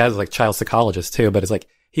and his dad was like child psychologist too, but it's like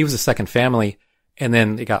he was the second family and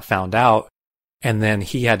then it got found out and then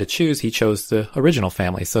he had to choose. He chose the original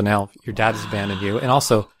family. So now your dad has abandoned you. And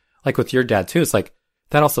also like with your dad too, it's like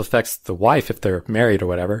that also affects the wife if they're married or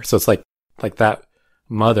whatever. So it's like that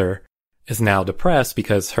mother is now depressed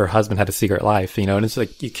because her husband had a secret life, and it's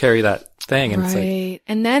like you carry that thing and right. It's like,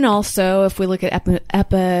 and then also if we look at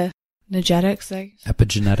epigenetics.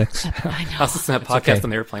 Epigenetics. I was listening to that podcast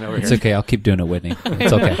on the airplane over It's here. okay. I'll keep doing it, Whitney.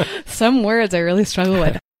 It's okay. Some words I really struggle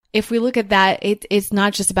with. If we look at that, it's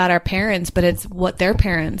not just about our parents, but it's what their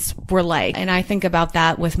parents were like. And I think about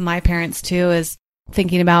that with my parents too, is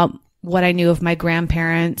thinking about what I knew of my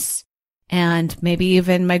grandparents and maybe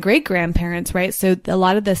even my great-grandparents, right? So a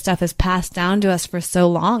lot of this stuff is passed down to us for so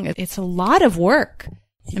long. It's a lot of work.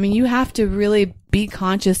 I mean, you have to really be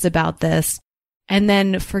conscious about this and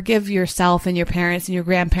then forgive yourself and your parents and your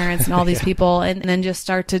grandparents and all these people and then just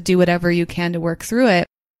start to do whatever you can to work through it.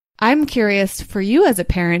 I'm curious for you as a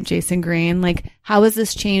parent, Jason Green, like how has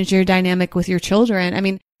this changed your dynamic with your children? I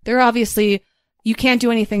mean, they're obviously, you can't do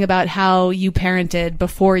anything about how you parented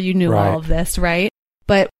before you knew all of this, right?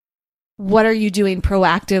 But what are you doing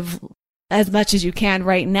proactive as much as you can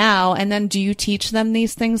right now? And then do you teach them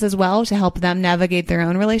these things as well to help them navigate their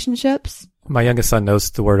own relationships? My youngest son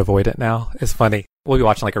knows the word avoidant now. It's funny. We'll be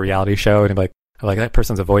watching like a reality show and I'm like, that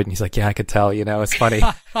person's avoidant. He's like, yeah, I could tell, it's funny.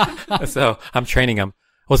 So I'm training him.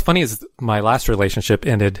 What's funny is my last relationship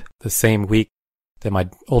ended the same week that my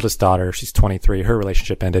oldest daughter, she's 23, her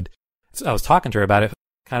relationship ended. So I was talking to her about it,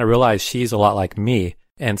 kind of realized she's a lot like me.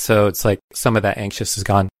 And so it's like some of that anxious has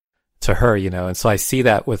gone to her, and so I see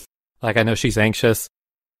that with, like, I know she's anxious.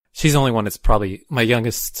 She's the only one that's probably my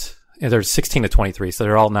youngest. They're 16 to 23, so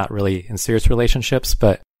they're all not really in serious relationships,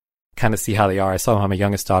 but kind of see how they are. I saw my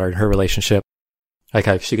youngest daughter in her relationship,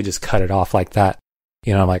 like she could just cut it off like that.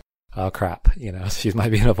 I'm like, oh crap, she might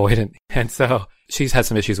be an avoidant. And so she's had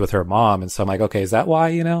some issues with her mom. And so I'm like, okay, is that why,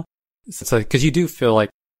 It's like, cause you do feel like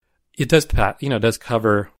it does, does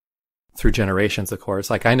cover through generations, of course.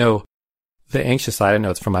 Like I know the anxious side, I know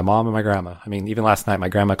it's from my mom and my grandma. I mean, even last night, my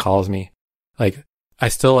grandma calls me. Like, they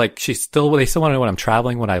still want to know when I'm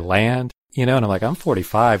traveling, when I land, and I'm like, I'm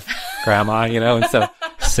 45, grandma, and so.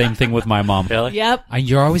 Same thing with my mom. Really? Yep.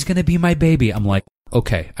 You're always going to be my baby. I'm like,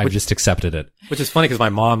 okay, I've just accepted it. Which is funny because my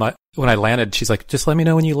mom, when I landed, she's like, just let me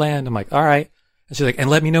know when you land. I'm like, all right. And she's like, and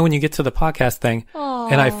let me know when you get to the podcast thing.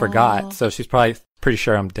 Aww. And I forgot. So she's probably pretty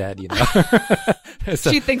sure I'm dead,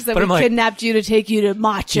 So, she thinks that we kidnapped you to take you to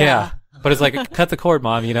matcha. Yeah. But it's like, cut the cord,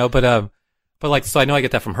 mom, but like, so I know I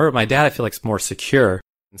get that from her. My dad, I feel like is more secure.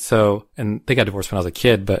 And so, and they got divorced when I was a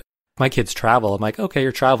kid, but my kids travel. I'm like, okay,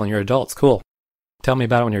 you're traveling, you're adults. Cool. Tell me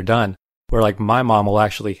about it when you're done. Where like my mom will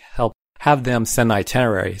actually have them send the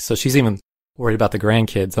itinerary. So she's even worried about the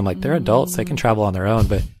grandkids. I'm like, they're adults. They can travel on their own.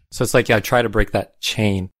 But so it's like, yeah, I try to break that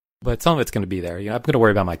chain, but some of it's going to be there. I'm going to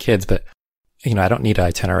worry about my kids, but I don't need an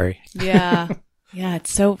itinerary. Yeah. Yeah.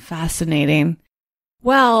 It's so fascinating.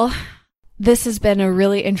 Well, this has been a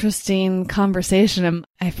really interesting conversation.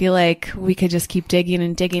 I feel like we could just keep digging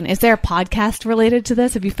and digging. Is there a podcast related to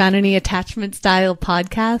this? Have you found any attachment style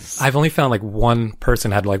podcasts? I've only found like one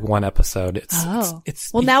person had like one episode. It's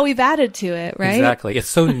now we've added to it, right? Exactly. It's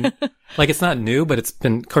so like, it's not new, but it's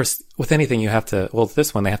been, of course, with anything you have to,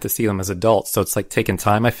 this one, they have to see them as adults. So it's like taking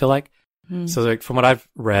time, I feel like. So like from what I've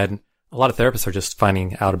read, a lot of therapists are just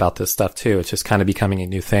finding out about this stuff too. It's just kind of becoming a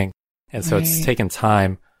new thing. And so it's taken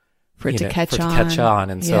time for it to catch on.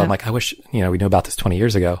 And so I'm like, I wish, we knew about this 20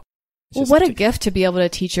 years ago. Well, what a gift to be able to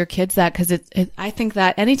teach your kids that, because I think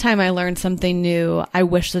that anytime I learn something new, I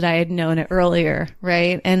wish that I had known it earlier,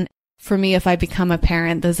 right? And for me, if I become a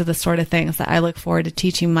parent, those are the sort of things that I look forward to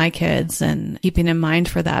teaching my kids and keeping in mind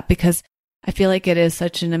for that, because I feel like it is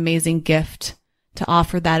such an amazing gift to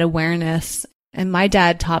offer that awareness. And my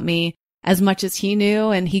dad taught me as much as he knew,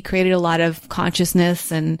 and he created a lot of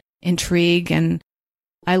consciousness and intrigue, and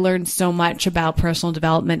I learned so much about personal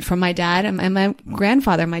development from my dad and my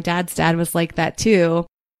grandfather. My dad's dad was like that too.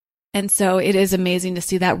 And so it is amazing to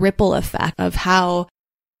see that ripple effect of how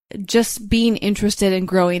just being interested in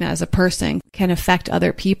growing as a person can affect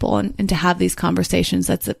other people, and to have these conversations.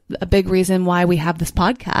 That's a big reason why we have this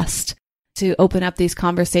podcast, to open up these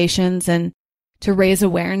conversations and to raise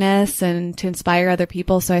awareness and to inspire other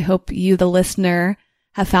people. So I hope you, the listener,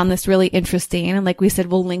 have found this really interesting. And like we said,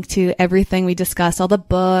 we'll link to everything we discuss, all the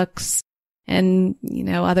books and,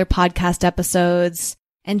 other podcast episodes,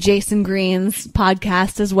 and Jason Green's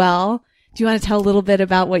podcast as well. Do you want to tell a little bit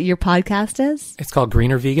about what your podcast is? It's called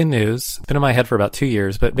Greener Vegan News. It's been in my head for about 2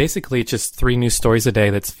 years, but basically it's just 3 news stories a day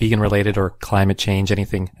that's vegan related or climate change,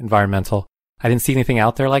 anything environmental. I didn't see anything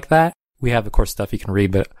out there like that. We have, of course, stuff you can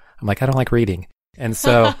read, but I'm like, I don't like reading. And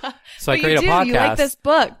so I created a podcast. You like this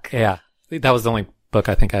book. Yeah. That was the only book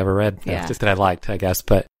I think I ever read. Yeah. Just that I liked, I guess.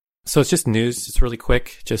 But so it's just news. It's really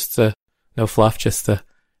quick, just no fluff, just the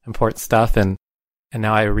important stuff. And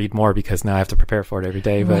now I read more because now I have to prepare for it every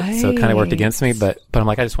day. But so it kind of worked against me. But I'm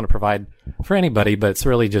like, I just want to provide for anybody. But it's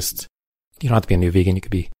really just, you don't have to be a new vegan. You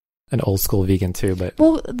could be an old school vegan too. But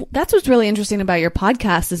well, that's what's really interesting about your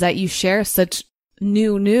podcast, is that you share such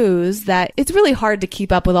new news that it's really hard to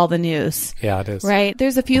keep up with all the news. Yeah, it is. Right?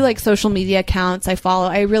 There's a few like social media accounts I follow.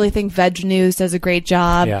 I really think Veg News does a great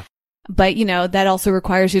job. Yeah. But, that also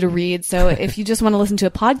requires you to read. So if you just want to listen to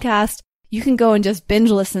a podcast, you can go and just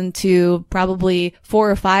binge listen to probably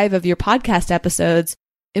 4 or 5 of your podcast episodes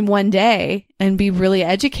in one day and be really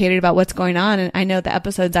educated about what's going on. And I know the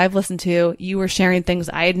episodes I've listened to, you were sharing things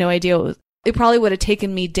I had no idea it probably would have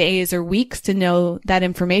taken me days or weeks to know that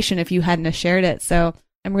information if you hadn't have shared it. So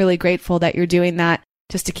I'm really grateful that you're doing that,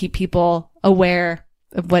 just to keep people aware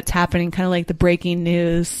of what's happening, kind of like the breaking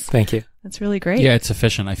news. Thank you. That's really great. Yeah, it's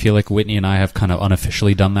efficient. I feel like Whitney and I have kind of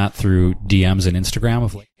unofficially done that through DMs and Instagram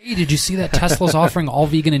of like, hey, did you see that Tesla's offering all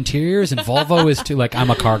vegan interiors and Volvo is too? Like, I'm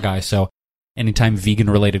a car guy, so anytime vegan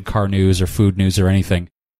related car news or food news or anything,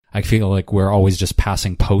 I feel like we're always just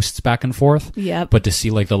passing posts back and forth. Yep. But to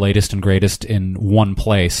see like the latest and greatest in one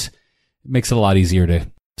place, it makes it a lot easier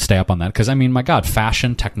to stay up on that. Because I mean, my God,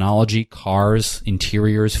 fashion, technology, cars,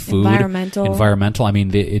 interiors, food, environmental. I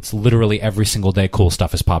mean, it's literally every single day cool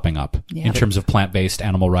stuff is popping up in terms of plant-based,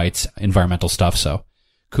 animal rights, environmental stuff. So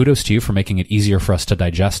kudos to you for making it easier for us to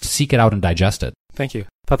digest. Seek it out and digest it. Thank you.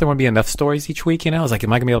 Thought there wouldn't be enough stories each week, I was like,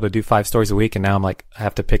 am I going to be able to do 5 stories a week? And now I'm like, I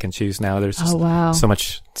have to pick and choose now. There's just so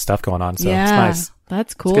much stuff going on. So it's nice.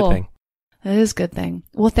 That's cool. It's a good thing. That is a good thing.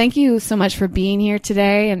 Well, thank you so much for being here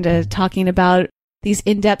today and talking about these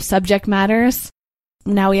in-depth subject matters.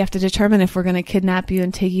 Now we have to determine if we're going to kidnap you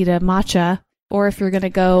and take you to Matcha, or if you're going to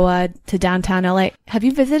go to downtown LA. Have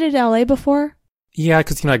you visited LA before? Yeah,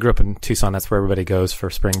 because, I grew up in Tucson. That's where everybody goes for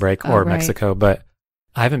spring break, or Mexico. But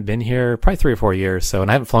I haven't been here probably 3 or 4 years. And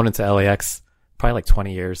I haven't flown into LAX probably like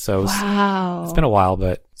 20 years. So it's been a while,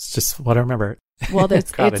 but it's just what I remember. Well,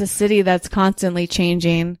 it's a city that's constantly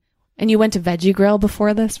changing. And you went to Veggie Grill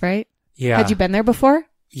before this, right? Yeah. Had you been there before?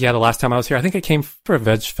 Yeah, the last time I was here, I think I came for a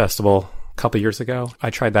veg festival a couple of years ago. I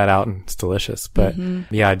tried that out and it's delicious. But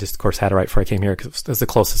yeah, I just, of course, had it right before I came here because it was the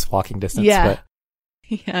closest walking distance. Yeah.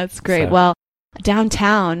 Yeah, it's great. So. Well,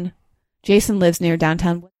 downtown, Jason lives near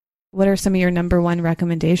downtown. What are some of your number one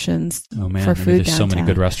recommendations for food there's downtown? So many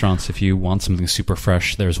good restaurants. If you want something super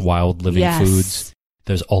fresh, there's Wild Living Foods.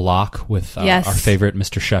 There's Olak with our favorite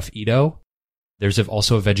Mr. Chef Ito. There's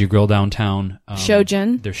also a veggie grill downtown.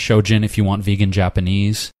 Shojin. There's Shojin if you want vegan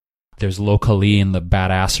Japanese. There's Locally in the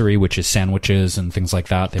Badassery, which is sandwiches and things like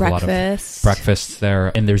that. They have a lot of breakfasts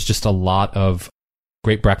there. And there's just a lot of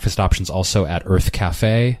great breakfast options also at Earth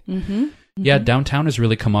Cafe. Mm-hmm. Yeah, downtown has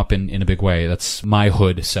really come up in a big way. That's my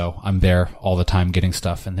hood, so I'm there all the time getting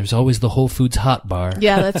stuff. And there's always the Whole Foods Hot Bar.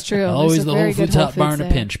 Yeah, that's true. Always the Whole Foods Hot Bar in a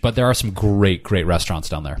pinch. But there are some great, great restaurants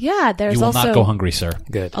down there. Yeah, there's you will also not go hungry, sir.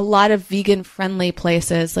 Good. A lot of vegan-friendly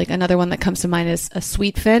places. Like another one that comes to mind is a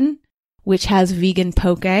Sweet Fin, which has vegan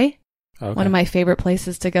poke. Okay. One of my favorite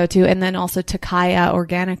places to go to. And then also Tocaya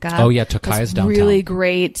Organica. Oh, yeah, Tocaya's downtown. Really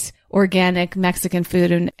great organic Mexican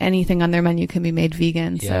food, and anything on their menu can be made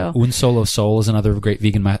vegan. Yeah. So Un Solo Sol is another great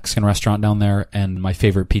vegan Mexican restaurant down there. And my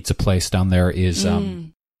favorite pizza place down there is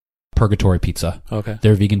Purgatory Pizza. Okay.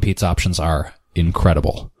 Their vegan pizza options are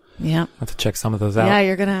incredible. Yeah. I have to check some of those out. Yeah,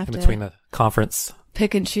 you're going to have in to between the conference.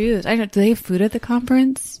 pick and choose. I know. Do they have food at the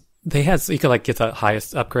conference? They had, so you could like get the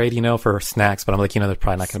highest upgrade, for snacks, but I'm like, they're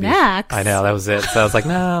probably not going to be. Snacks? I know, that was it. So I was like,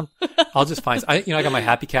 nah, I'll just find, I got my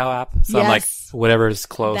Happy Cow app. So I'm like, Yes. whatever's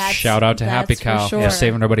close. Shout out to Happy That's for Cow. sure.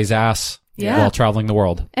 Saving everybody's ass Yeah. while traveling the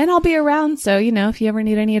world. And I'll be around. So, if you ever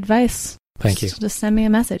need any advice, Thank you. just send me a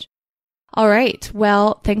message. All right.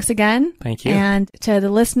 Well, thanks again. Thank you. And to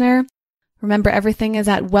the listener, remember everything is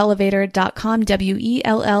at wellevator.com,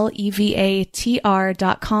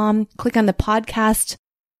 WELLEVATR.com. Click on the podcast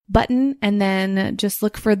button and then just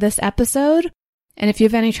look for this episode. And if you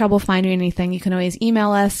have any trouble finding anything, you can always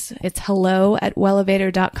email us. It's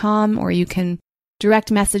hello@wellevator.com, or you can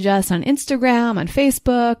direct message us on Instagram, on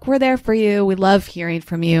Facebook. We're there for you. We love hearing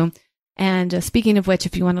from you. And speaking of which,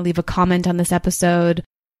 if you want to leave a comment on this episode,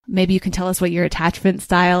 maybe you can tell us what your attachment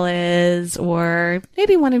style is, or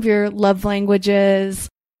maybe one of your love languages,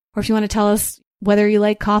 or if you want to tell us whether you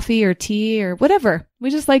like coffee or tea or whatever. We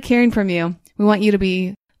just like hearing from you. We want you to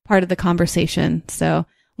be part of the conversation. So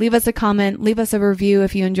leave us a comment, leave us a review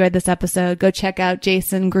if you enjoyed this episode. Go check out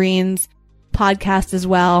Jason Green's podcast as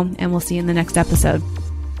well, and we'll see you in the next episode.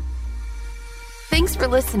 Thanks for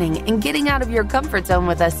listening and getting out of your comfort zone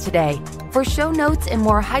with us today. For show notes and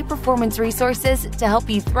more high-performance resources to help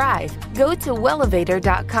you thrive, go to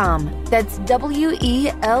wellevator.com. That's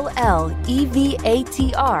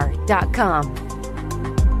WELLEVATR.com.